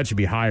 I think that should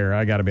be higher.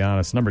 I got to be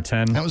honest. Number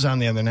 10. That was on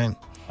the other night.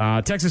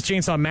 Texas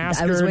Chainsaw I was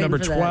Massacre, waiting number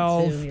for that,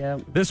 12. too,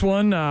 yep. This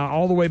one,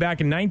 all the way back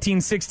in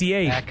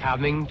 1968. They're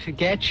coming to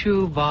get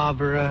you,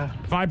 Barbara.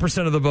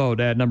 5% of the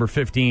vote at number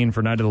 15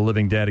 for Night of the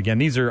Living Dead. Again,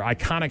 these are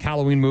iconic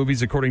Halloween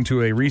movies according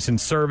to a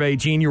recent survey.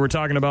 Gene, you were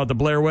talking about the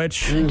Blair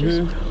Witch. I just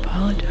want to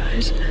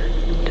apologize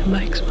to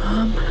Mike's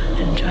mom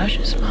and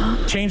Josh's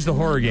mom. Changed the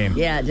horror game.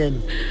 Yeah, it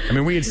did. I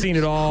mean, we had seen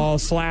it all,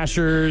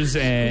 slashers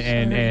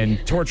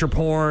and torture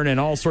porn and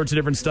all sorts of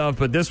different stuff,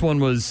 but this one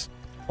was...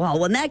 Well,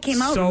 when that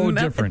came out, So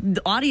different.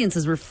 the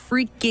audiences were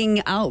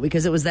freaking out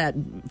because it was that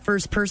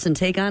first-person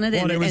take on it.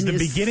 Well, and it was the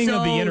beginning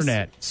of the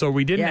internet, so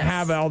we didn't Yes.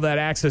 have all that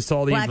access to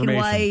all the black and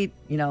information. white,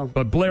 you know.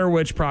 But Blair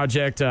Witch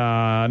Project,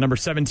 number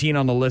 17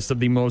 on the list of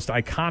the most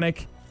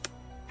iconic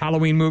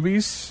Halloween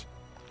movies.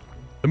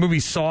 The movie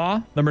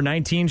Saw, number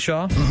 19,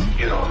 Shaw.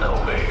 You don't know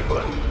me,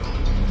 but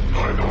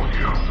I know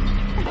you.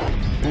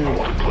 I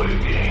want to play a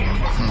game.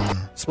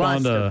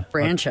 Spawned Well, a it's the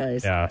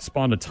franchise.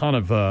 spawned a ton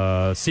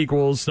of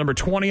sequels. Number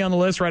 20 on the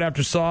list, right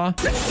after Saw.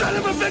 Son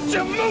of a bitch,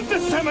 you moved the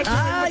cemetery.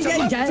 Ah, but you yeah,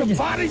 left did. the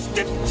bodies,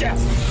 didn't you?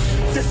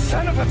 The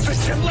son of a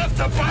bitch, you left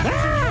the bodies.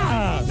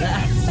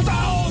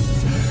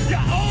 Headstones. You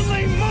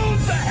only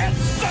moved the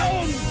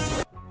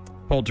headstones.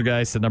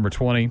 Poltergeist at number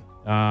 20.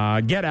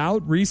 Get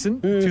Out,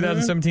 recent,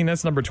 2017.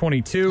 That's number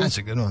 22. That's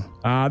a good one.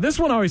 This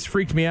one always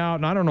freaked me out,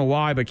 and I don't know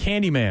why, but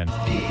Candyman.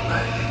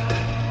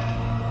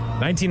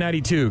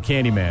 1992,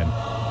 Candyman.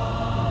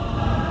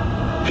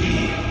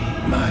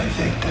 My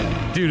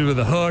victim. Dude with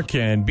a hook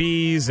and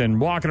bees and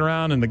walking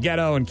around in the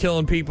ghetto and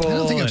killing people. I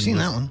don't think I've and seen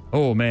that one.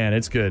 Oh, man,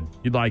 it's good.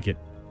 You'd like it.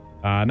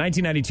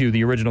 1992,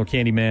 the original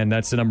Candyman.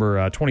 That's the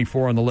number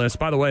 24 on the list.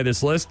 By the way,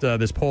 this list,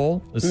 this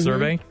poll, this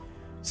survey,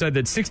 said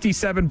that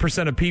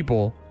 67% of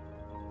people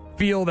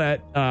feel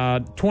that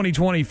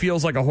 2020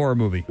 feels like a horror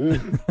movie.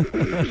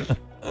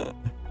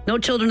 No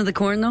Children of the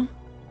Corn, though?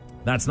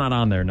 That's not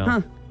on there, no.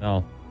 Huh.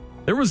 No.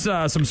 There was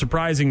some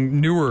surprising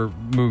newer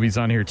movies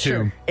on here, too.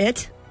 Sure.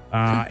 It?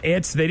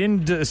 They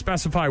didn't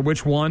specify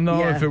which one, though,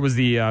 Yeah. if it was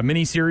the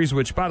miniseries,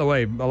 which, by the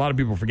way, a lot of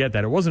people forget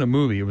that. It wasn't a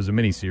movie, it was a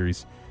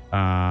miniseries.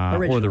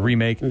 Or the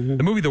remake.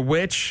 The movie The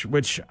Witch,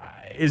 which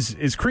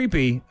is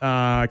creepy,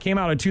 came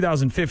out in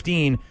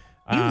 2015.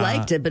 You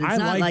liked it, but it's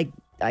not, like,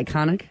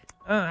 iconic.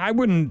 I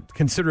wouldn't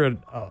consider it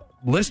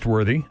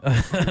list-worthy.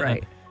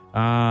 Right.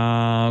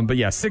 But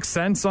yeah, Sixth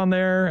Sense on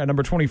there at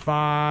number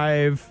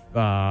 25.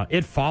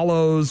 It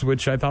Follows,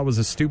 which I thought was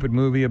a stupid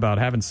movie about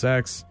having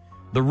sex.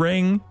 The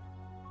Ring,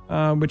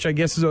 which I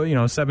guess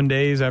is 7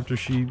 days after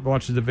she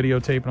watches the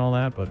videotape and all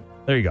that. But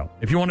there you go.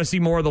 If you want to see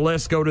more of the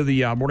list, go to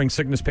the Morning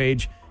Sickness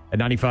page at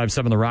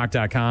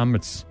 957therock.com.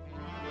 It's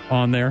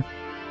on there.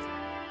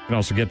 You can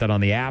also get that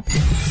on the app.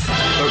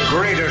 The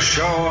greatest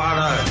show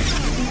on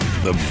earth.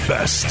 The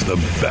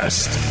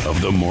best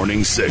of the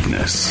Morning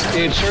Sickness.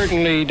 It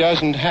certainly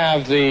doesn't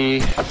have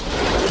the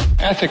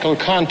ethical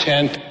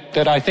content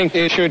that I think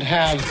it should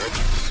have.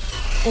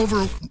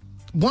 Over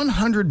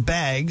 100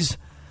 bags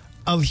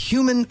of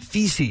human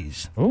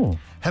feces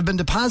have been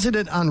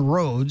deposited on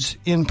roads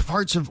in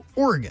parts of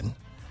Oregon.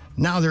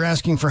 Now they're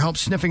asking for help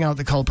sniffing out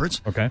the culprits.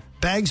 Okay.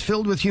 Bags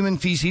filled with human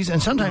feces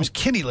and sometimes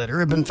kitty litter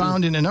have been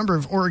found in a number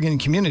of Oregon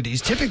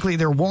communities. Typically,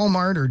 they're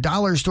Walmart or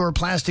dollar store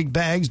plastic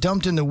bags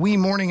dumped in the wee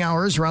morning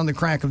hours around the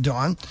crack of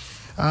dawn.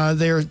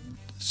 They're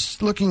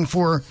looking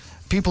for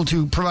people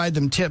to provide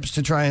them tips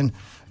to try and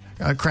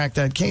crack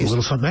that case. A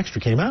little something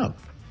extra came out.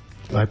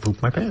 I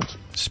pooped my pants.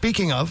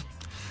 Speaking of,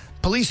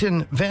 police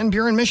in Van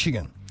Buren,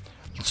 Michigan,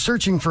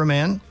 searching for a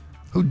man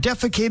who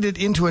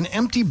defecated into an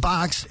empty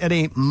box at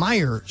a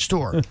Meijer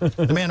store.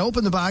 The man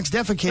opened the box,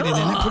 defecated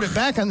in it, put it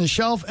back on the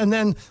shelf, and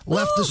then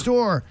left the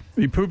store.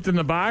 He pooped in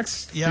the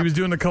box? Yep. He was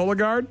doing the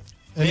Cologuard?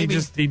 And Maybe.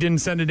 he didn't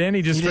send it in?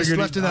 He just figured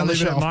left it I'll on the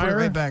leave shelf, at put it Meijer?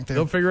 right back there.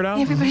 They'll figure it out?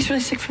 Everybody's really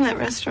sick from that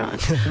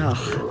restaurant.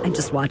 I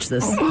just watched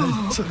this.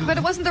 But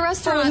it wasn't the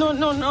restaurant. No.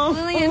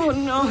 Lillian, Oh,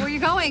 no. where are you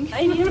going?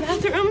 I need a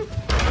bathroom.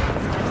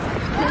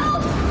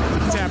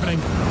 What's happening?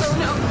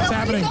 What's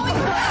happening?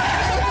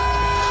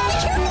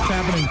 What's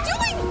happening?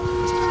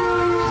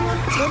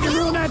 Don't you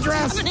ruin that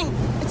dress?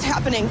 It's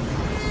happening. It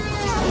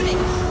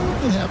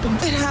happened.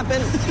 It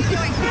happened.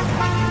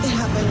 It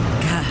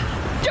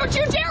happened. Don't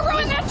you dare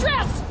ruin that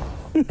dress!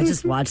 I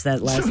just watched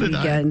that last So did I.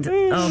 weekend.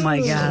 Oh, my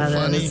God. That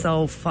funny. is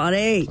so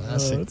funny.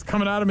 It's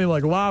coming out of me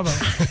like lava.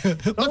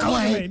 Look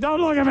away.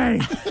 Don't look at me.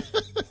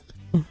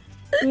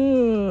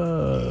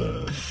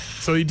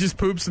 So he just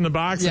poops in the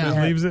box and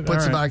then leaves it? Puts All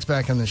the right. box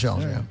back on the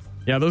shelf, yeah.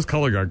 Yeah, those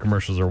Cologuard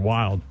commercials are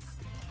wild.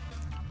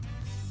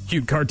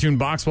 Cute cartoon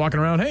box walking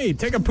around. Hey,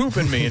 take a poop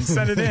in me and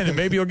send it in, and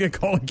maybe you'll get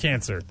colon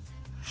cancer.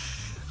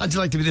 How'd you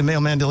like to be the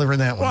mailman delivering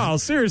that one? Wow,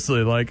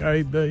 seriously, like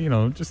I'm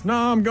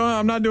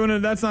not doing it.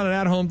 That's not an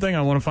at-home thing.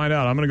 I want to find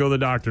out. I'm going to go to the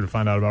doctor to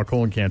find out about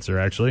colon cancer.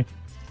 Actually,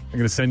 I'm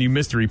going to send you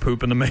mystery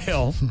poop in the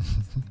mail.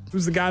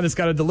 Who's the guy that's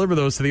got to deliver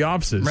those to the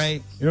offices?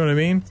 Right. You know what I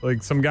mean?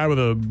 Like some guy with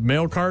a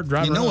mail cart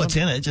driving. You know around. what's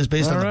in it just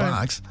based All on the right.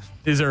 box.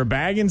 Is there a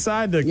bag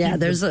inside? Yeah,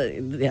 there's a.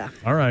 Yeah.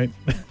 All right.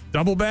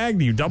 Double bag?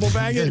 Do you double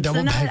bag it?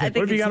 Double bag it. I think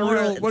What if you got a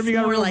real? What if you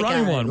got a real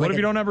running one? What if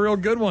you don't have a real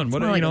good one?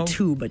 What More if like a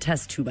tube, a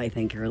test tube, I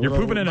think. Or a You're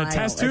little pooping in a vial.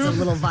 test It's tube? a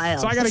little vial.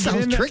 So I got to get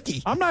in there.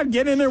 Tricky. I'm not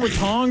getting in there with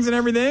tongs and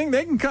everything.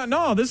 They can cut.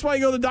 No, this is why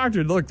you go to the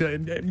doctor. Look,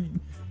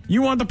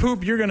 you want the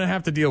poop, you're going to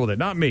have to deal with it,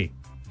 not me.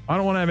 I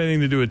don't want to have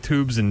anything to do with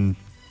tubes and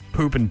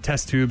poop and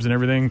test tubes and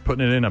everything,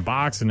 putting it in a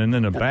box and then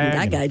in a bag.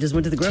 That guy just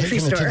went to the grocery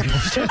store.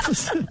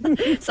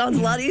 Sounds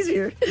a lot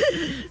easier.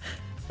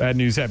 Bad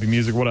news, happy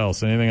music. What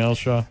else? Anything else,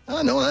 Shaw?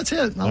 Oh, no, that's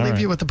it. I'll All leave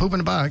right. you with the poop in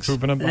a box.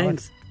 Poop in a box.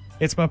 Thanks.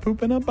 It's my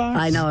poop in a box.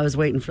 I know. I was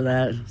waiting for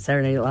that.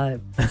 Saturday Night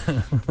Live.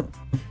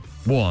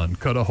 1,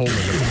 cut a hole in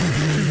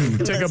the box.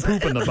 2, take a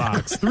poop in the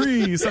box.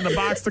 3, send the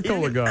box to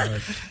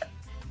Cologuard.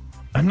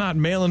 I'm not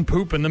mailing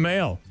poop in the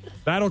mail.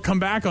 That'll come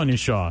back on you,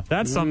 Shaw.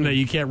 That's something that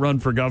you can't run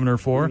for governor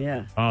for.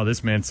 Yeah. Oh,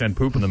 this man sent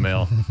poop in the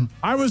mail.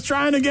 I was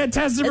trying to get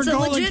tested It's for a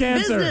colon legit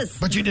cancer. business.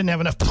 But you didn't have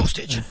enough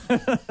postage.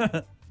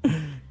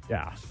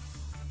 Yeah.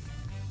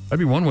 That'd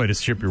be one way to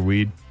ship your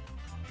weed.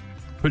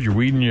 Put your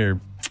weed in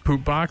your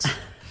poop box.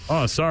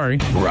 Oh, sorry.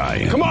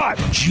 Ryan. Come on.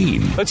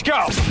 Gene. Let's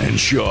go. And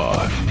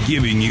Shaw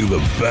giving you the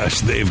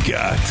best they've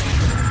got.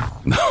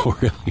 No,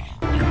 really.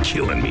 You're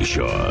killing me,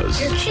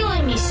 Shaws. You're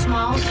killing me,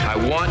 Smalls. I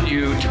want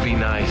you to be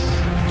nice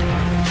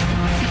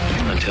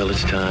until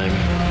it's time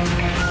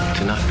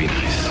to not be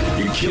nice.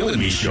 You're killing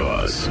me,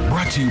 Shaws.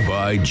 Brought to you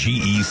by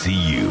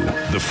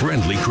GECU, the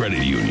friendly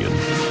credit union.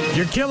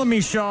 You're killing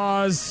me,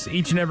 Shaws.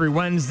 Each and every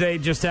Wednesday,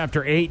 just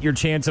after 8, your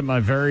chance at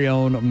my very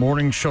own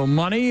morning show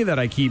money that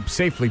I keep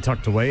safely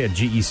tucked away at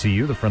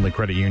GECU, the friendly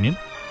credit union.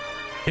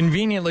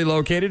 Conveniently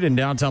located in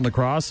downtown La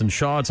Crosse, and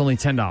Shaw, it's only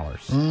 $10.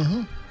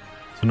 Mm-hmm.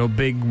 So no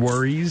big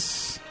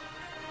worries.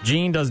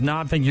 Jean does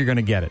not think you're going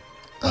to get it,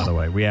 by the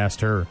way. We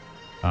asked her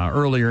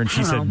earlier, and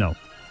she said no.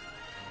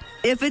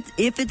 If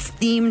it's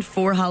themed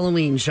for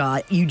Halloween, Shaw,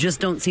 you just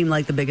don't seem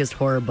like the biggest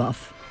horror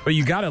buff. But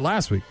you got it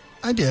last week.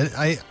 I did.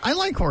 I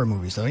like horror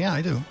movies, though. Yeah,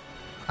 I do.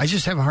 I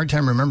just have a hard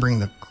time remembering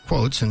the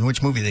quotes and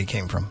which movie they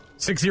came from.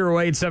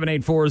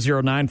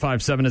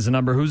 608-784-0957 is the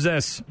number. Who's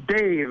this?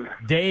 Dave.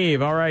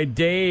 Dave. All right,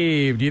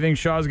 Dave. Do you think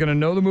Shaw's going to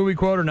know the movie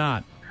quote or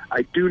not?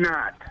 I do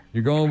not.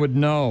 You're going with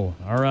no.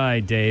 All right,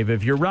 Dave.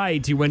 If you're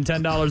right, you win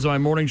 $10 of my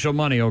morning show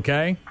money,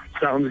 okay?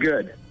 Sounds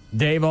good.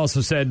 Dave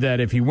also said that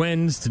if he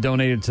wins, to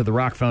donate it to the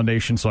Rock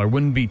Foundation, so I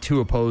wouldn't be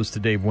too opposed to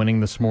Dave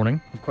winning this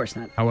morning. Of course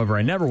not. However,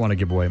 I never want to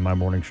give away my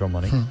morning show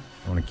money.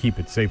 I want to keep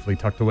it safely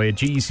tucked away at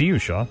GECU,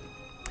 Shaw.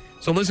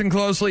 So listen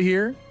closely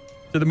here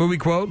to the movie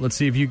quote. Let's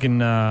see if you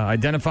can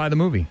identify the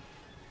movie.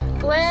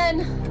 Glenn,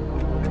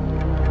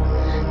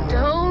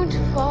 don't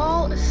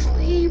fall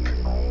asleep.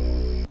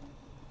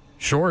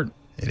 Short.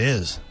 It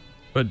is.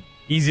 But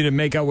easy to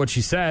make out what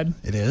she said.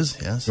 It is,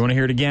 yes. You want to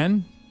hear it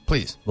again?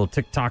 Please. A little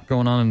tick-tock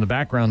going on in the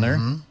background there.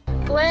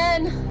 Mm-hmm.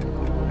 Glenn,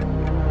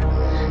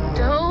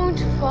 don't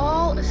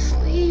fall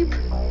asleep.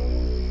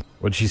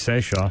 What'd she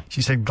say, Shaw?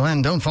 She said,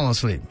 Glenn, don't fall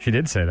asleep. She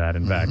did say that,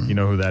 in fact. You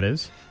know who that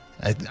is?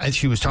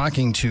 She was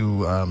talking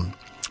to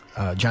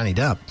Johnny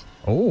Depp.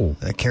 Oh.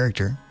 That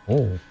character.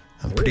 Oh.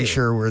 I'm pretty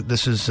sure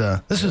this is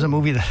a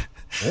movie that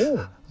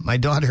my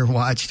daughter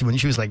watched when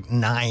she was like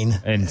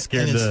 9. And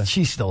scared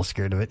she's still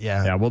scared of it,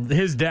 yeah. Yeah, well,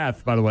 his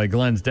death, by the way,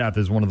 Glenn's death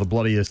is one of the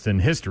bloodiest in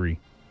history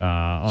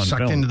on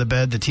Sucked film. into the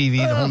bed, the TV,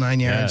 the whole 9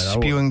 yards,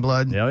 spewing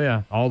blood.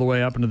 Yeah, all the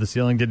way up into the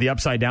ceiling. Did the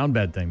upside down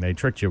bed thing. They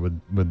tricked you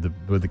with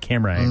the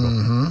camera angle.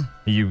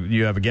 Mm-hmm.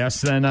 You have a guess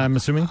then, I'm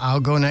assuming?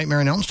 I'll go Nightmare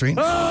on Elm Street.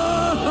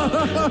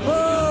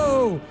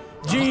 Oh!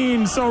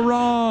 Gene, so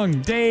wrong.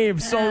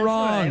 Dave, so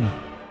wrong.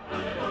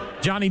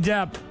 Right. Johnny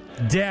Depp,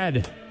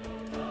 dead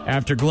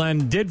after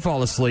Glenn did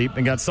fall asleep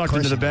and got sucked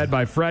into the bed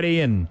by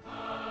Freddy, and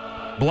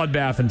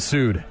bloodbath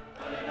ensued.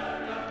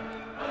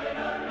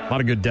 A lot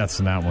of good deaths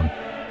in that one.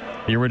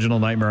 The original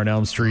Nightmare on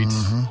Elm Street.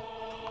 Mm-hmm.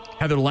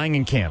 Heather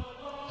Langenkamp.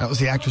 That was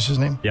the actress's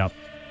name? Yep.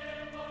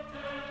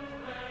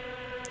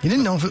 You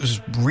didn't know if it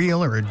was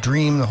real or a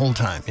dream the whole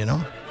time, you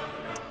know?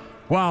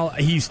 Well,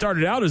 he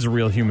started out as a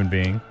real human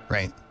being.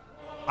 Right.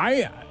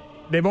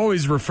 They've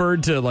always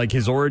referred to like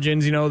his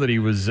origins, you know, that he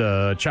was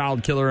a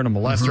child killer and a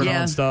molester and all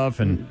that stuff,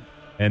 and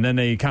then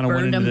they kind of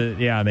went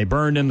into they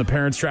burned him. The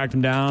parents tracked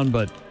him down,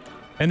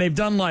 and they've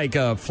done like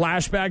a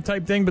flashback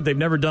type thing, but they've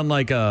never done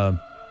like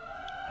a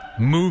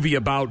movie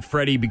about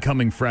Freddy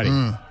becoming Freddy.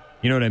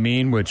 You know what I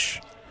mean? Which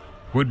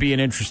would be an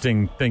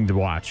interesting thing to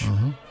watch.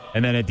 Mm-hmm.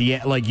 And then at the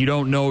end, like, you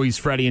don't know he's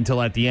Freddy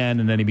until at the end,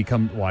 and then he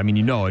becomes, well, I mean,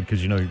 you know it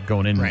because you know you're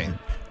going in. Right.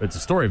 It's a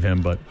story of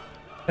him,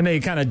 and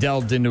they kind of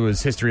delved into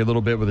his history a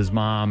little bit with his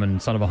mom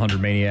and Son of 100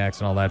 Maniacs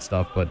and all that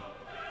stuff. But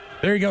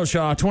there you go,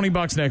 Shaw.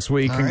 $20 next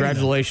week.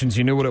 Congratulations.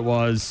 You knew what it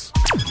was.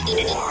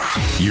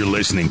 You're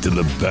listening to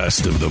the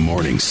best of the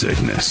morning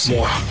sickness.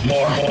 More.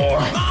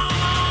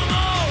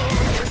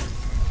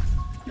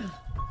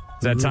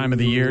 It's that time of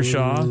the year,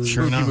 Shaw.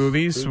 Sure Spooky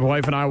movies. My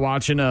wife and I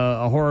watching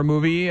a horror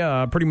movie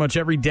pretty much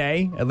every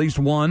day, at least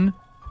one.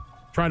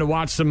 Trying to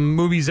watch some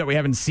movies that we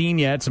haven't seen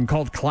yet, some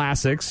cult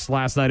classics.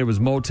 Last night it was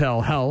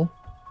Motel Hell,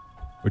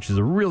 which is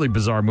a really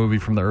bizarre movie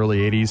from the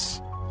early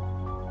 80s.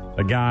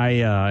 A guy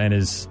and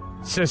his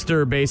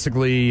sister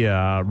basically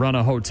run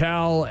a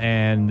hotel,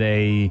 and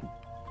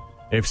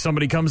if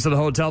somebody comes to the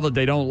hotel that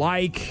they don't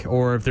like,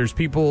 or if there's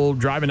people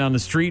driving down the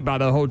street by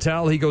the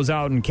hotel, he goes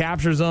out and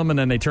captures them, and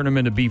then they turn them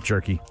into beef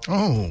jerky.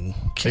 Oh,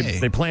 okay.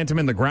 They plant them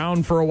in the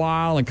ground for a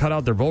while and cut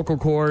out their vocal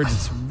cords.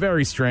 It's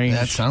very strange.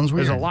 That sounds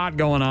weird. There's a lot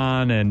going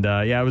on, and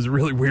it was a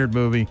really weird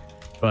movie.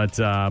 But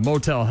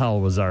Motel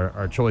Hell was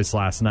our choice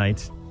last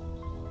night.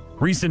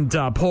 Recent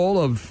poll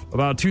of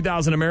about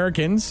 2,000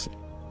 Americans.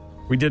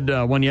 We did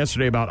one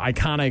yesterday about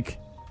iconic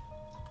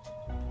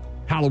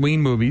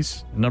Halloween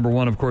movies. Number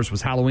one, of course,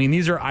 was Halloween.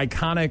 These are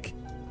iconic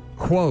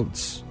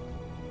quotes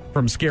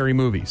from scary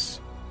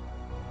movies.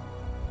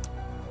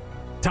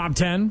 Top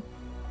 10.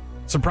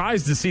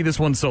 Surprised to see this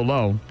one so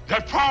low.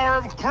 The power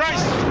of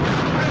Christ!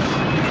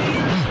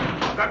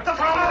 The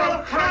power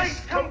of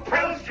Christ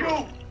compels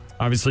you!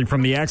 Obviously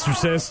from The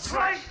Exorcist.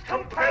 Christ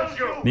compels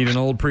you! Need an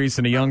old priest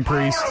and a young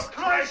priest.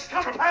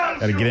 Got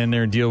to get in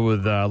there and deal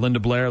with Linda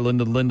Blair.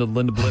 Linda Blair.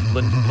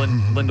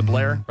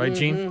 Right,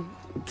 Gene?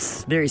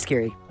 It's very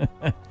scary.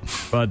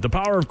 But The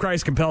Power of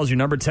Christ compels you.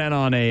 Number 10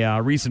 on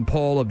a recent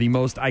poll of the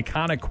most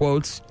iconic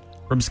quotes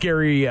from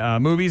scary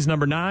movies.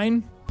 Number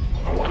 9.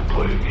 I want to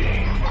play a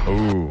game.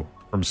 Ooh,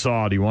 from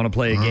Saw. Do you want to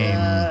play a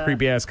game?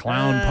 Creepy ass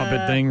clown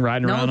puppet thing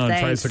riding around on a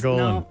tricycle.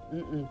 No.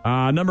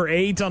 And, number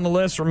 8 on the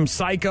list from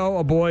Psycho.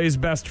 A boy's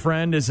best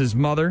friend is his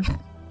mother,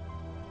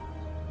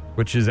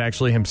 which is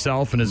actually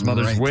himself in his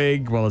mother's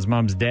wig while his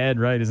mom's dead.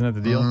 Right? Isn't that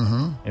the deal?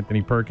 Mm-hmm.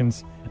 Anthony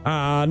Perkins.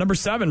 Number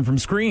 7 from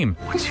Scream.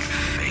 What's your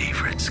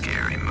favorite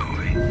scary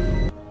movie?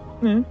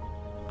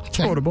 It's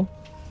quotable.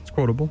 It's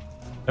quotable.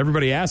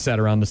 Everybody asks that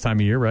around this time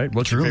of year, right?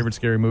 What's your favorite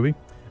scary movie?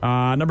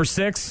 Number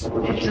 6.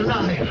 It's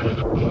alive.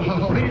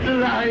 Oh, it's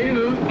alive.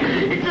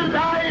 It's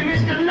alive.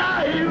 It's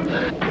alive.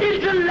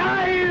 It's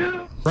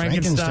alive.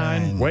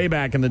 Frankenstein. Way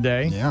back in the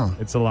day. Yeah.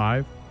 It's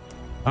alive.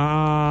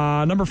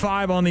 Number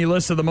 5 on the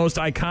list of the most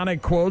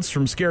iconic quotes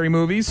from scary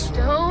movies.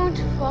 Don't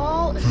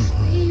fall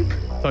asleep.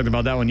 Talked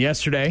about that one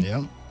yesterday.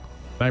 Yep.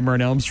 Nightmare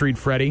on Elm Street,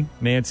 Freddy,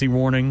 Nancy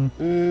warning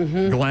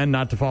Glenn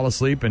not to fall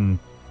asleep, and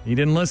he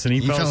didn't listen. He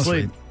fell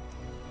asleep.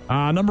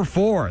 Number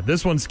 4.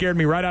 This one scared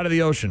me right out of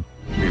the ocean.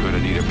 You're going to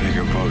need a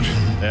bigger boat.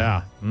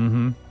 Yeah.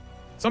 Mm-hmm.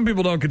 Some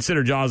people don't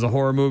consider Jaws a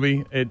horror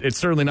movie. It's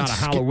certainly not a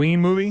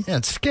Halloween movie. Yeah,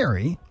 it's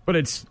scary. But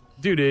it's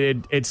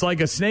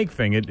like a snake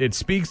thing. It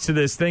speaks to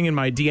this thing in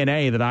my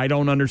DNA that I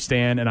don't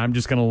understand, and I'm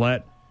just going to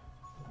let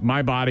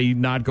my body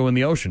not go in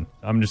the ocean.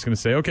 I'm just going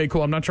to say, okay,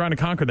 cool. I'm not trying to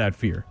conquer that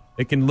fear.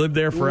 It can live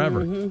there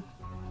forever.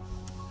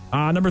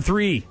 Number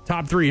 3,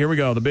 top 3. Here we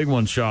go. The big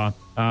one, Shaw.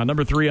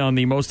 Number 3 on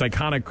the most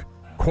iconic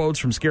quotes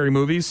from scary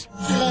movies.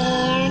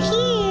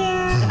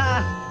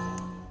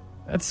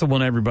 That's the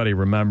one everybody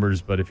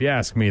remembers, but if you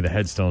ask me, the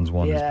Headstones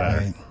one is better.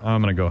 Right.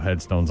 I'm going to go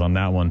Headstones on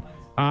that one.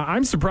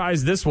 I'm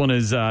surprised this one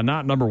is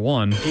not number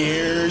 1.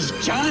 Here's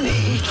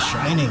Johnny.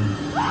 Shining.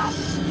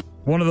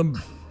 One of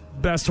the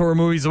best horror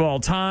movies of all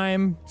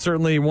time.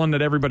 Certainly one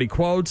that everybody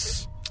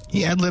quotes.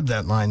 He ad-libbed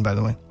that line, by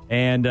the way.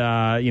 And,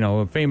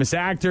 a famous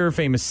actor,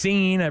 famous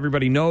scene.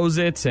 Everybody knows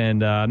it. And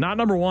not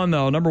number 1,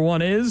 though. Number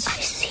 1 is... I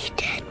see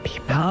dead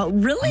people. Oh,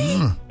 really?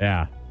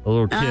 Yeah, a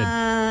little kid.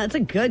 It's a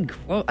good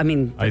quote. I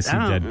mean... I see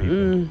dead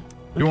people.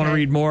 If you want to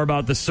read more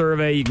about the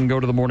survey, you can go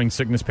to the Morning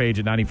Sickness page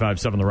at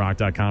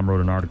 957therock.com.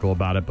 Wrote an article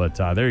about it, but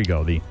there you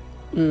go. The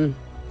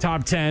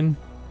top 10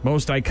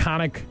 most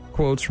iconic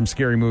quotes from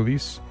scary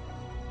movies.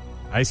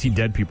 I see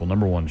dead people,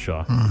 number 1,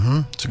 Shaw.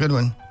 Mm-hmm. It's a good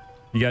one.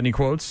 You got any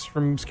quotes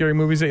from scary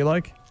movies that you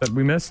like that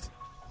we missed?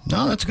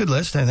 No, that's a good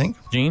list, I think.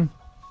 Gene?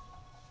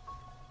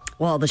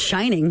 Well, The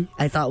Shining,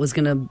 I thought was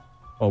going to...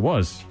 Well, it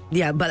was.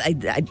 Yeah, but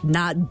I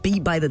not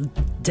beat by the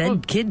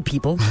dead kid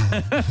people.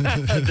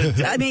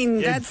 I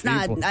mean, that's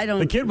not... People. I don't...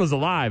 The kid was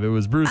alive. It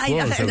was Bruce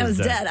Willis. I was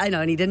dead. I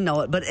know, and he didn't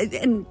know it. But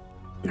and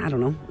I don't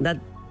know. That...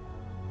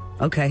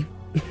 Okay.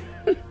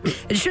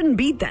 It shouldn't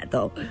beat that,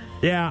 though.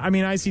 Yeah, I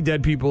mean, I see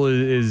dead people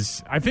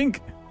is I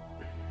think...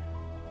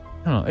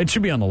 I don't know. It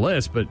should be on the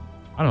list, but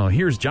I don't know.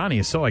 Here's Johnny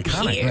is so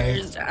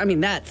iconic. I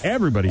mean, that's...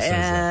 Everybody says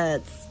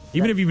that.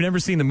 Even if you've never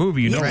seen the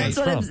movie, you know where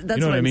it's from. That's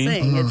you know what I mean?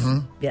 I'm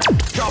saying.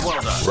 It's, Job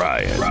well done.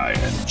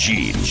 Ryan,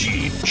 Gene,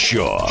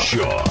 Shaw.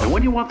 And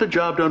when you want the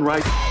job done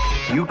right,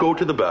 you go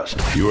to the best.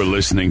 You're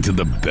listening to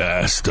the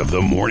best of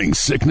the Morning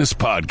Sickness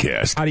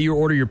Podcast. How do you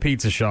order your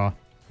pizza, Shaw?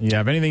 You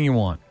have anything you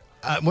want?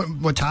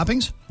 What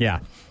toppings? Yeah.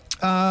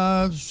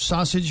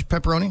 Sausage,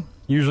 pepperoni.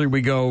 Usually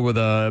we go with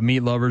meat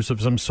lovers of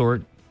some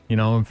sort,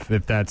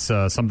 if that's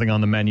something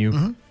on the menu.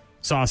 Mm-hmm.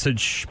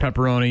 Sausage,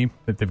 pepperoni,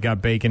 if they've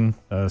got bacon.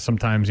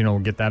 Sometimes, we'll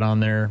get that on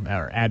there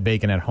or add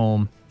bacon at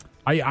home.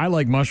 I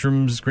like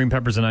mushrooms, green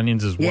peppers, and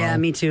onions as well. Yeah,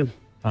 me too.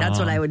 That's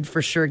what I would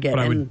for sure get. But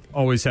I would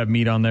always have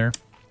meat on there.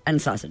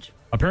 And sausage.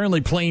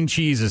 Apparently plain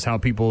cheese is how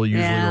people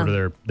usually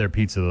order their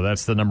pizza, though.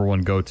 That's the number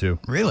 1 go-to.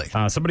 Really?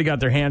 Somebody got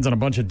their hands on a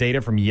bunch of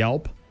data from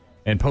Yelp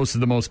and posted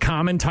the most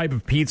common type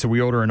of pizza we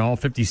order in all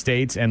 50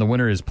 states, and the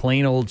winner is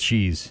plain old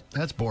cheese.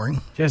 That's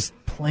boring. Just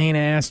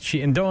plain-ass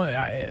cheese. And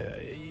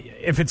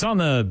if it's on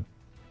the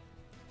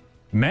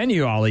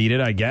menu, I'll eat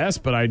it, I guess,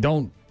 but I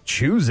don't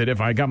choose it if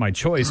I got my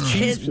choice.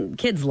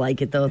 Kids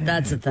like it, though.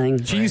 That's the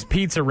thing. Cheese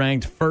pizza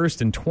ranked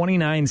first in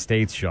 29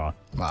 states, Shaw.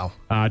 Wow.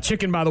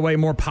 Chicken, by the way,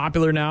 more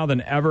popular now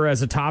than ever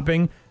as a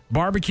topping.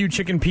 Barbecue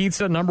chicken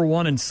pizza, number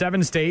 1 in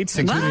 7 states,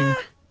 including...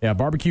 What? Yeah,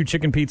 barbecue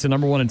chicken pizza,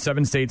 number 1 in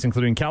 7 states,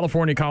 including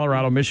California,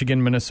 Colorado,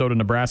 Michigan, Minnesota,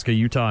 Nebraska,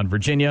 Utah, and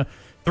Virginia.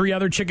 3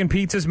 other chicken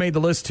pizzas made the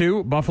list,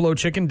 too. Buffalo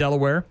chicken,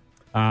 Delaware.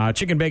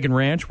 Chicken bacon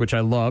ranch, which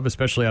I love,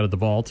 especially out of the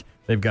vault.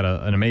 They've got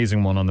an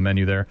amazing one on the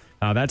menu there.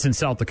 That's in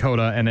South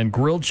Dakota. And then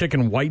grilled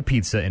chicken white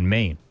pizza in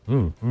Maine.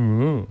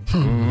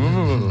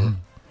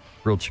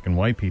 Grilled chicken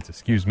white pizza,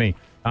 excuse me.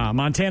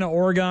 Montana,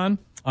 Oregon.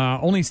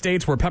 Only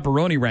states where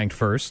pepperoni ranked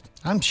first.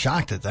 I'm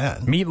shocked at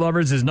that. Meat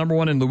Lovers is number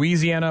 1 in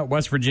Louisiana,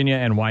 West Virginia,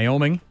 and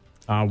Wyoming.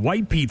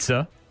 White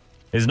pizza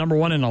is number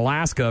 1 in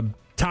Alaska.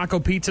 Taco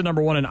pizza,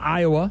 number 1 in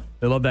Iowa.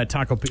 They love that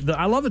taco pizza.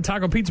 I love the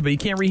taco pizza, but you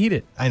can't reheat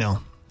it. I know.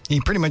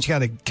 You pretty much got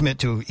to commit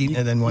to eating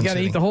it in one sitting. You got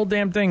to eat the whole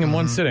damn thing in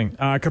one sitting.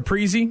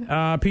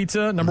 Caprese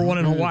pizza, number 1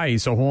 in Hawaii.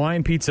 So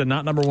Hawaiian pizza,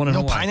 not number 1 in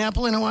Hawaii. No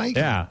pineapple in Hawaii?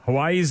 Yeah.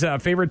 Hawaii's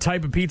favorite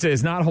type of pizza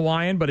is not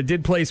Hawaiian, but it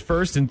did place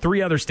first in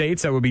 3 other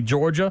states. That would be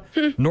Georgia,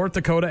 North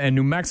Dakota, and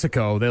New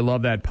Mexico. They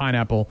love that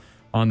pineapple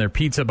on their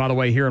pizza. By the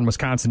way, here in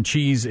Wisconsin,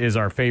 cheese is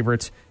our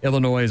favorite.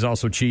 Illinois is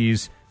also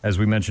cheese, as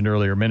we mentioned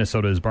earlier.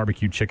 Minnesota is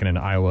barbecue chicken, and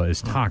Iowa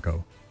is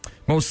taco.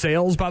 Most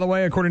sales, by the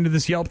way, according to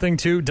this Yelp thing,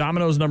 too.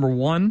 Domino's, number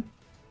 1.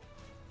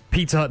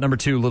 Pizza Hut, number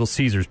 2. Little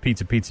Caesars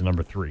Pizza,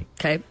 number 3.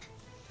 Okay.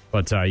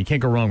 But you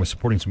can't go wrong with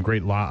supporting some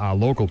great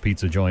local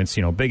pizza joints.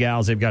 You know, Big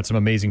Al's, they've got some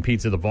amazing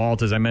pizza. The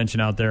Vault, as I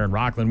mentioned, out there in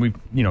Rockland.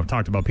 We've,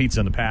 talked about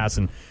pizza in the past.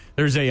 And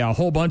there's a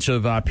whole bunch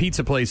of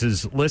pizza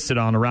places listed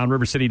on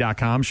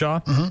AroundRiverCity.com, Shaw.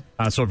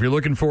 So if you're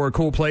looking for a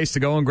cool place to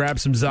go and grab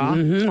some za.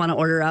 Want to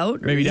order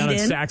out? Maybe down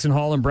at Saxon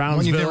Hall in Brownsville.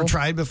 One you've never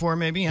tried before,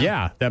 maybe? Huh?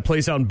 Yeah, that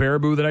place out in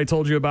Baraboo that I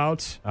told you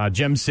about.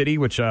 Gem City,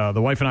 which the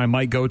wife and I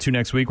might go to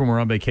next week when we're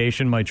on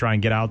vacation. Might try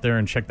and get out there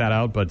and check that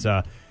out. But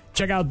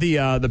check out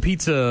the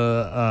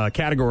pizza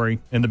category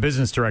in the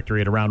business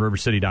directory at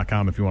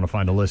AroundRiverCity.com if you want to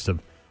find a list of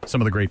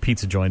some of the great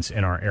pizza joints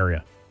in our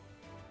area.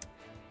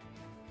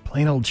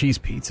 Plain old cheese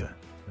pizza.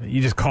 You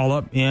just call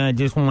up. Yeah, I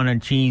just want a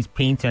cheese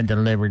pizza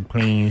delivered,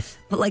 please.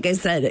 But like I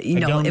said, if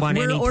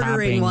we're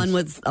ordering one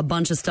with a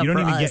bunch of stuff for us,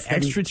 you don't even get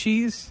extra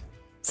cheese?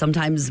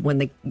 Sometimes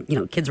when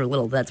kids were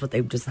little, that's what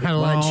they just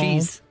wanted,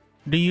 cheese.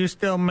 Do you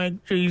still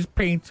make cheese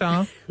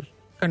pizza?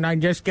 Can I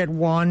just get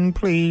one,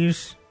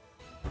 please?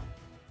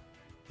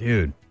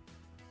 Dude,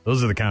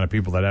 those are the kind of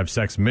people that have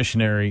sex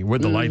missionary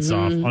with the lights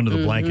off under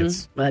the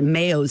blankets.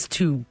 Mayo's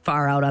too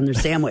far out on their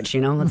sandwich,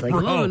 It's like,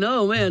 oh,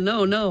 no, man,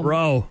 no.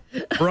 Bro,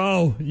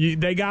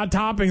 they got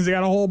toppings. They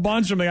got a whole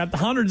bunch of them. They got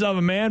hundreds of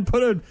them, man.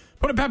 Put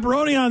a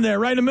pepperoni on there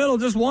right in the middle,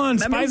 just one.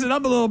 Spice it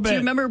up a little bit. Do you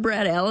remember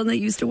Brad Allen that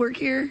used to work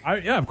here?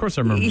 Yeah, of course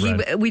I remember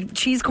Brad. We'd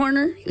cheese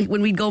corner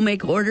when we'd go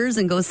make orders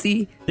and go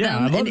see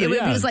them. I loved it.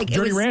 It was like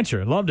Dirty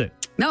Rancher. Loved it.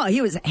 No,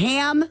 he was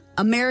ham,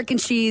 American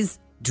cheese,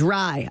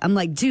 dry. I'm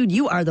like, dude,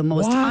 you are the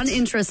most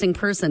uninteresting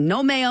person.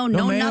 No mayo,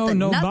 no nothing.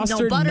 No mustard,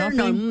 no butter,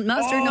 nothing? no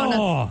mustard, no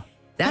nothing.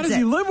 How does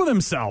he live with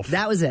himself?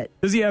 That was it.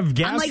 Does he have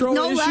gastro issues? I'm like,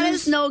 no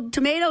lettuce, no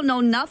tomato,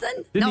 no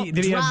nothing. Did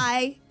he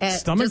dry. Have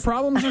stomach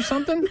problems or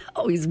something?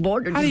 Oh, he's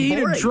bored. How do you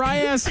eat a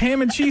dry-ass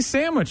ham and cheese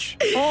sandwich?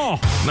 Oh.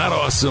 Not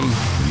awesome,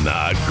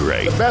 not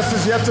great. The best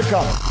is yet to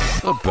come.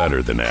 But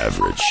better than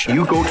average.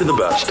 You go to the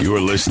best. You're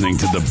listening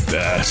to the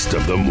best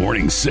of the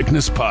Morning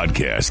Sickness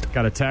Podcast.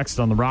 Got a text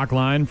on the rock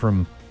line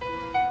from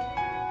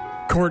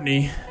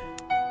Courtney.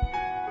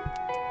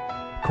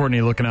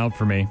 Courtney looking out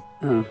for me.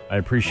 I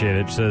appreciate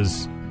it. She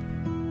says,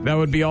 that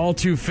would be all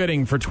too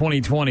fitting for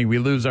 2020. We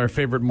lose our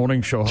favorite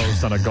morning show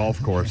host on a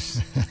golf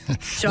course.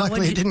 Shaw,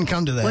 luckily, it didn't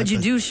come to that. What'd you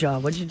do, Shaw?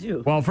 What'd you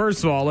do? Well,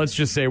 first of all, let's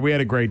just say we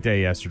had a great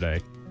day yesterday.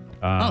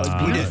 It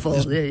was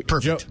beautiful.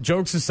 Perfect.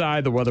 Jokes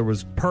aside, the weather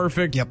was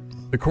perfect. Yep.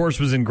 The course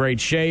was in great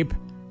shape.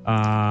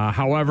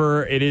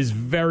 However, it is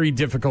very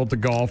difficult to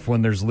golf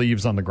when there's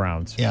leaves on the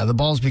ground. Yeah, the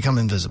balls become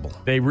invisible.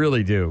 They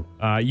really do.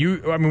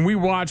 We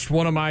watched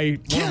one of my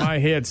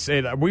hits.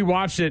 We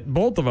watched it,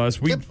 both of us.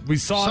 We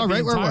saw it the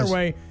entire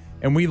way,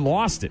 and we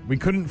lost it. We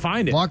couldn't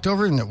find it. Walked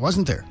over, and it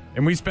wasn't there.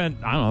 And we spent,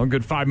 a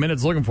good 5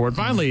 minutes looking for it.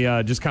 Finally,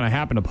 just kind of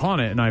happened upon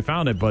it, and I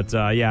found it. But,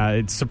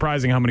 it's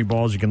surprising how many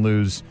balls you can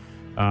lose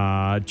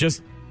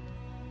just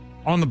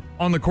on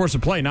the course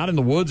of play, not in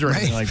the woods or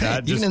anything like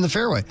that. Even in the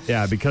fairway.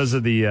 Yeah, because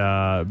of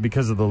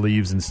the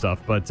leaves and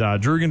stuff. But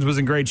Drugans was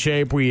in great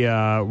shape. We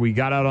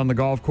got out on the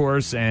golf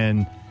course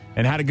and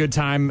had a good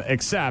time,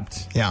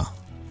 except... Yeah,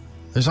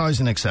 there's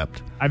always an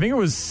except. I think it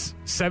was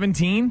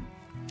 17.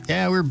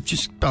 Yeah, we were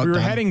just about We were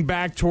done. heading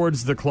back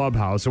towards the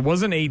clubhouse. It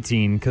wasn't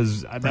 18,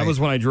 because that was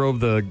when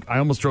I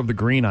almost drove the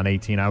green on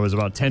 18. I was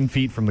about 10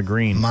 feet from the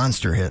green.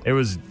 Monster hit. It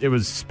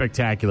was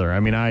spectacular.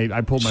 I mean,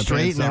 I pulled my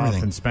pants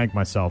off and spanked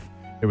myself.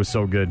 It was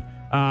so good.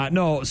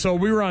 So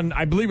we were on,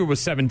 I believe it was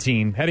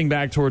 17, heading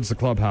back towards the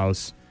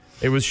clubhouse.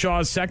 It was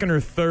Shaw's second or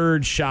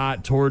third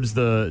shot towards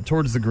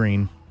the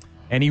green,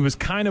 and he was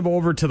kind of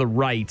over to the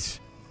right,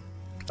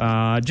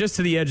 just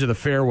to the edge of the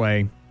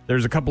fairway.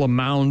 There's a couple of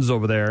mounds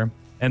over there,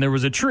 and there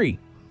was a tree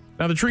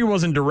Now, the tree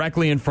wasn't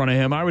directly in front of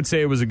him. I would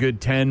say it was a good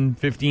 10,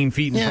 15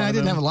 feet in front of him. Yeah, I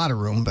didn't have a lot of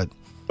room, but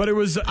it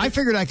was. I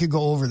figured I could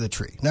go over the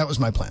tree. That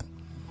was my plan.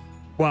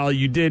 Well,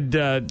 you did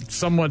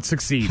somewhat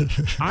succeed.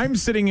 I'm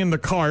sitting in the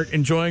cart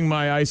enjoying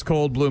my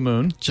ice-cold Blue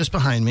Moon. Just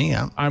behind me,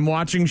 yeah. I'm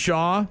watching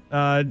Shaw,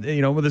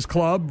 with his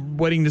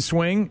club, waiting to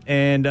swing,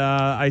 and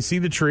I see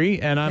the tree,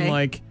 and I'm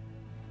like,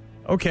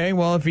 okay,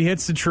 well, if he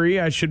hits the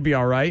tree, I should be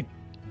all right.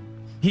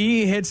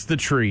 He hits the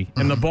tree,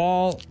 and the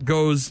ball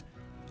goes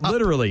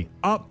literally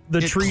up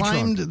the tree trunk. It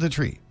climbed the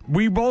tree.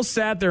 We both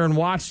sat there and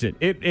watched it.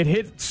 It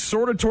hit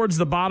sort of towards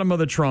the bottom of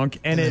the trunk,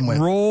 and it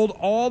rolled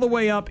all the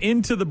way up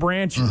into the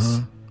branches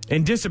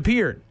and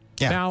disappeared.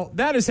 Yeah. Now,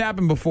 that has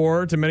happened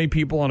before to many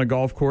people on a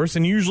golf course,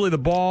 and usually the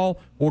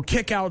ball will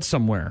kick out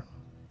somewhere.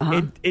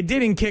 It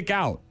didn't kick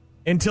out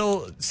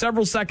until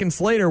several seconds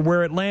later,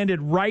 where it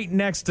landed right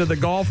next to the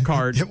golf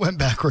cart. It went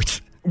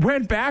backwards.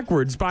 Went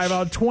backwards by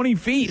about 20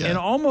 feet and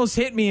almost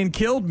hit me and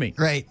killed me.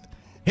 Right.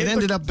 It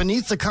ended up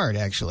beneath the cart,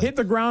 actually. Hit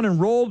the ground and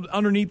rolled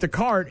underneath the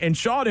cart, and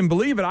Shaw didn't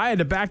believe it. I had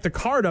to back the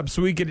cart up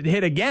so he could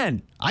hit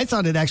again. I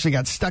thought it actually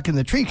got stuck in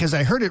the tree because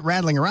I heard it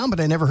rattling around, but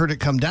I never heard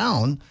it come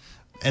down,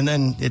 and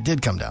then it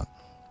did come down.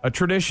 A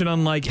tradition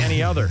unlike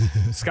any other.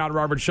 Scott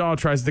Robert Shaw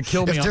tries to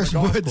kill me on the golf course. If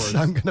there's woods,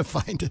 I'm going to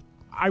find it.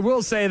 I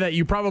will say that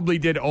you probably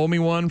did owe me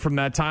one from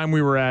that time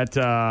we were at,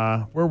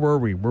 where were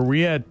we? Were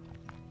we at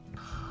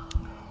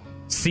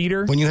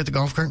Cedar? When you hit the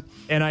golf cart?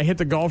 And I hit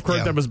the golf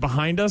cart that was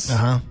behind us?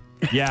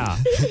 Yeah.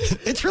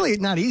 It's really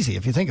not easy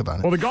if you think about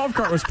it. Well, the golf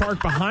cart was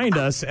parked behind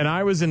us, and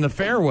I was in the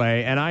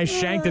fairway, and I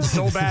shanked it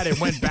so bad it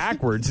went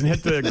backwards and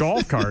hit the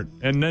golf cart,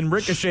 and then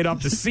ricocheted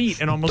off the seat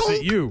and almost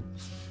hit you.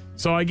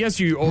 So I guess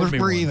you owed me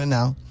We're one. even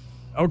now.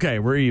 Okay,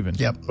 we're even.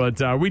 Yep.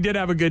 But we did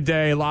have a good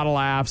day, a lot of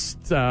laughs.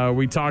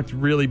 We talked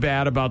really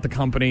bad about the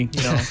company,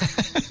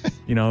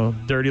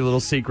 dirty little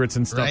secrets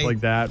and stuff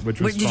like that,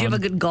 which was fun. Did you have a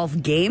good golf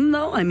game,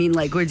 though? I mean,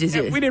 like, where did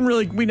you...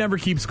 We never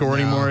keep score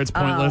anymore. It's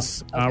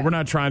pointless. Okay. We're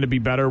not trying to be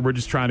better. We're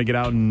just trying to get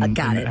out and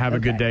have a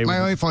good day.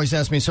 My wife always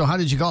asks me, so how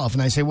did you golf?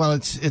 And I say, well,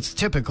 it's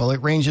typical.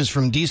 It ranges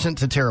from decent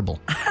to terrible.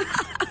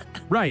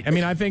 Right. I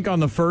mean, I think on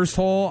the first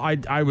hole,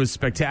 I was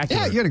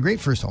spectacular. Yeah, you had a great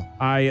first hole.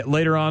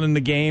 Later on in the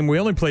game, we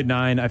only played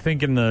 9. I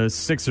think in the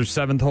 6th or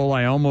 7th hole,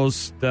 I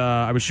was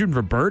shooting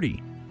for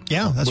birdie.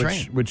 Yeah, that's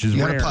right. Which is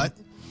rare. You had a putt.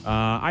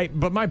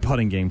 But my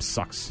putting game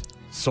sucks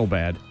so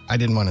bad. I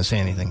didn't want to say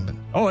anything, but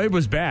it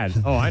was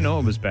bad. I know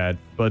it was bad.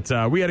 But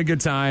we had a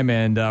good time,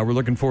 and we're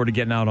looking forward to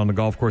getting out on the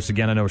golf course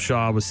again. I know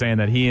Shaw was saying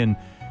that he and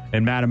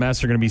Madam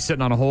S are going to be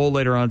sitting on a hole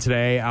later on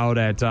today out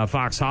at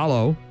Fox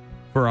Hollow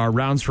for our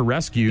rounds for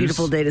rescues.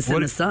 Beautiful day to sit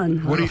in the sun.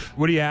 What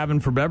are you having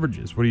for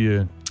beverages? What are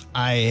you?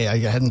 I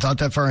hadn't thought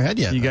that far ahead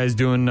yet. You guys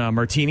doing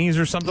martinis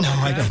or something? No,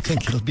 I don't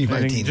think it'll be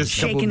martinis. Just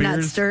shaken,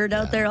 not stirred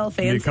out there, all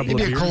fancy.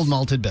 Maybe a cold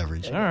malted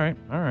beverage. All right.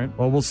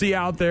 Well, we'll see you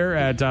out there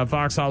at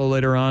Fox Hollow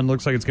later on.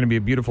 Looks like it's going to be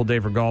a beautiful day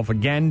for golf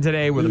again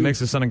today with a mix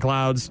of sun and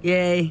clouds.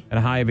 Yay. And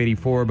a high of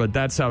 84, but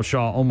that's how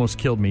Shaw almost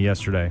killed me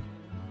yesterday.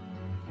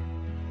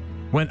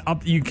 Went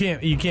up,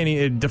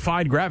 it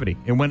defied gravity.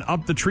 It went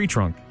up the tree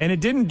trunk. And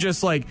it didn't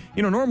just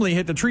normally you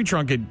hit the tree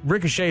trunk, it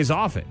ricochets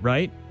off it,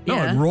 right? No,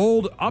 it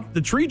rolled up the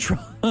tree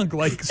trunk,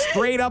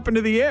 straight up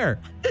into the air.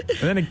 And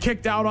then it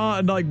kicked out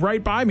on,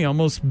 right by me,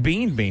 almost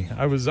beamed me.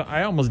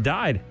 I almost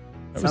died.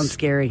 Sounds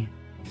scary.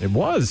 It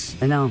was.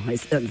 I know.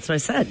 That's what I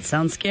said.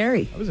 Sounds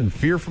scary. I was in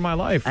fear for my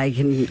life.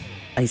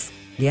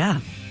 Yeah.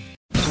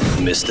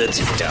 Missed it?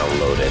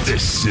 Download it.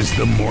 This is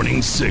the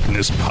Morning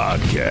Sickness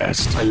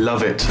Podcast. I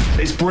love it.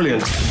 It's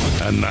brilliant.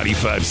 On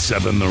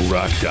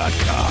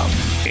 957therock.com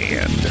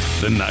and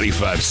the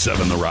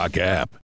 957 The Rock app.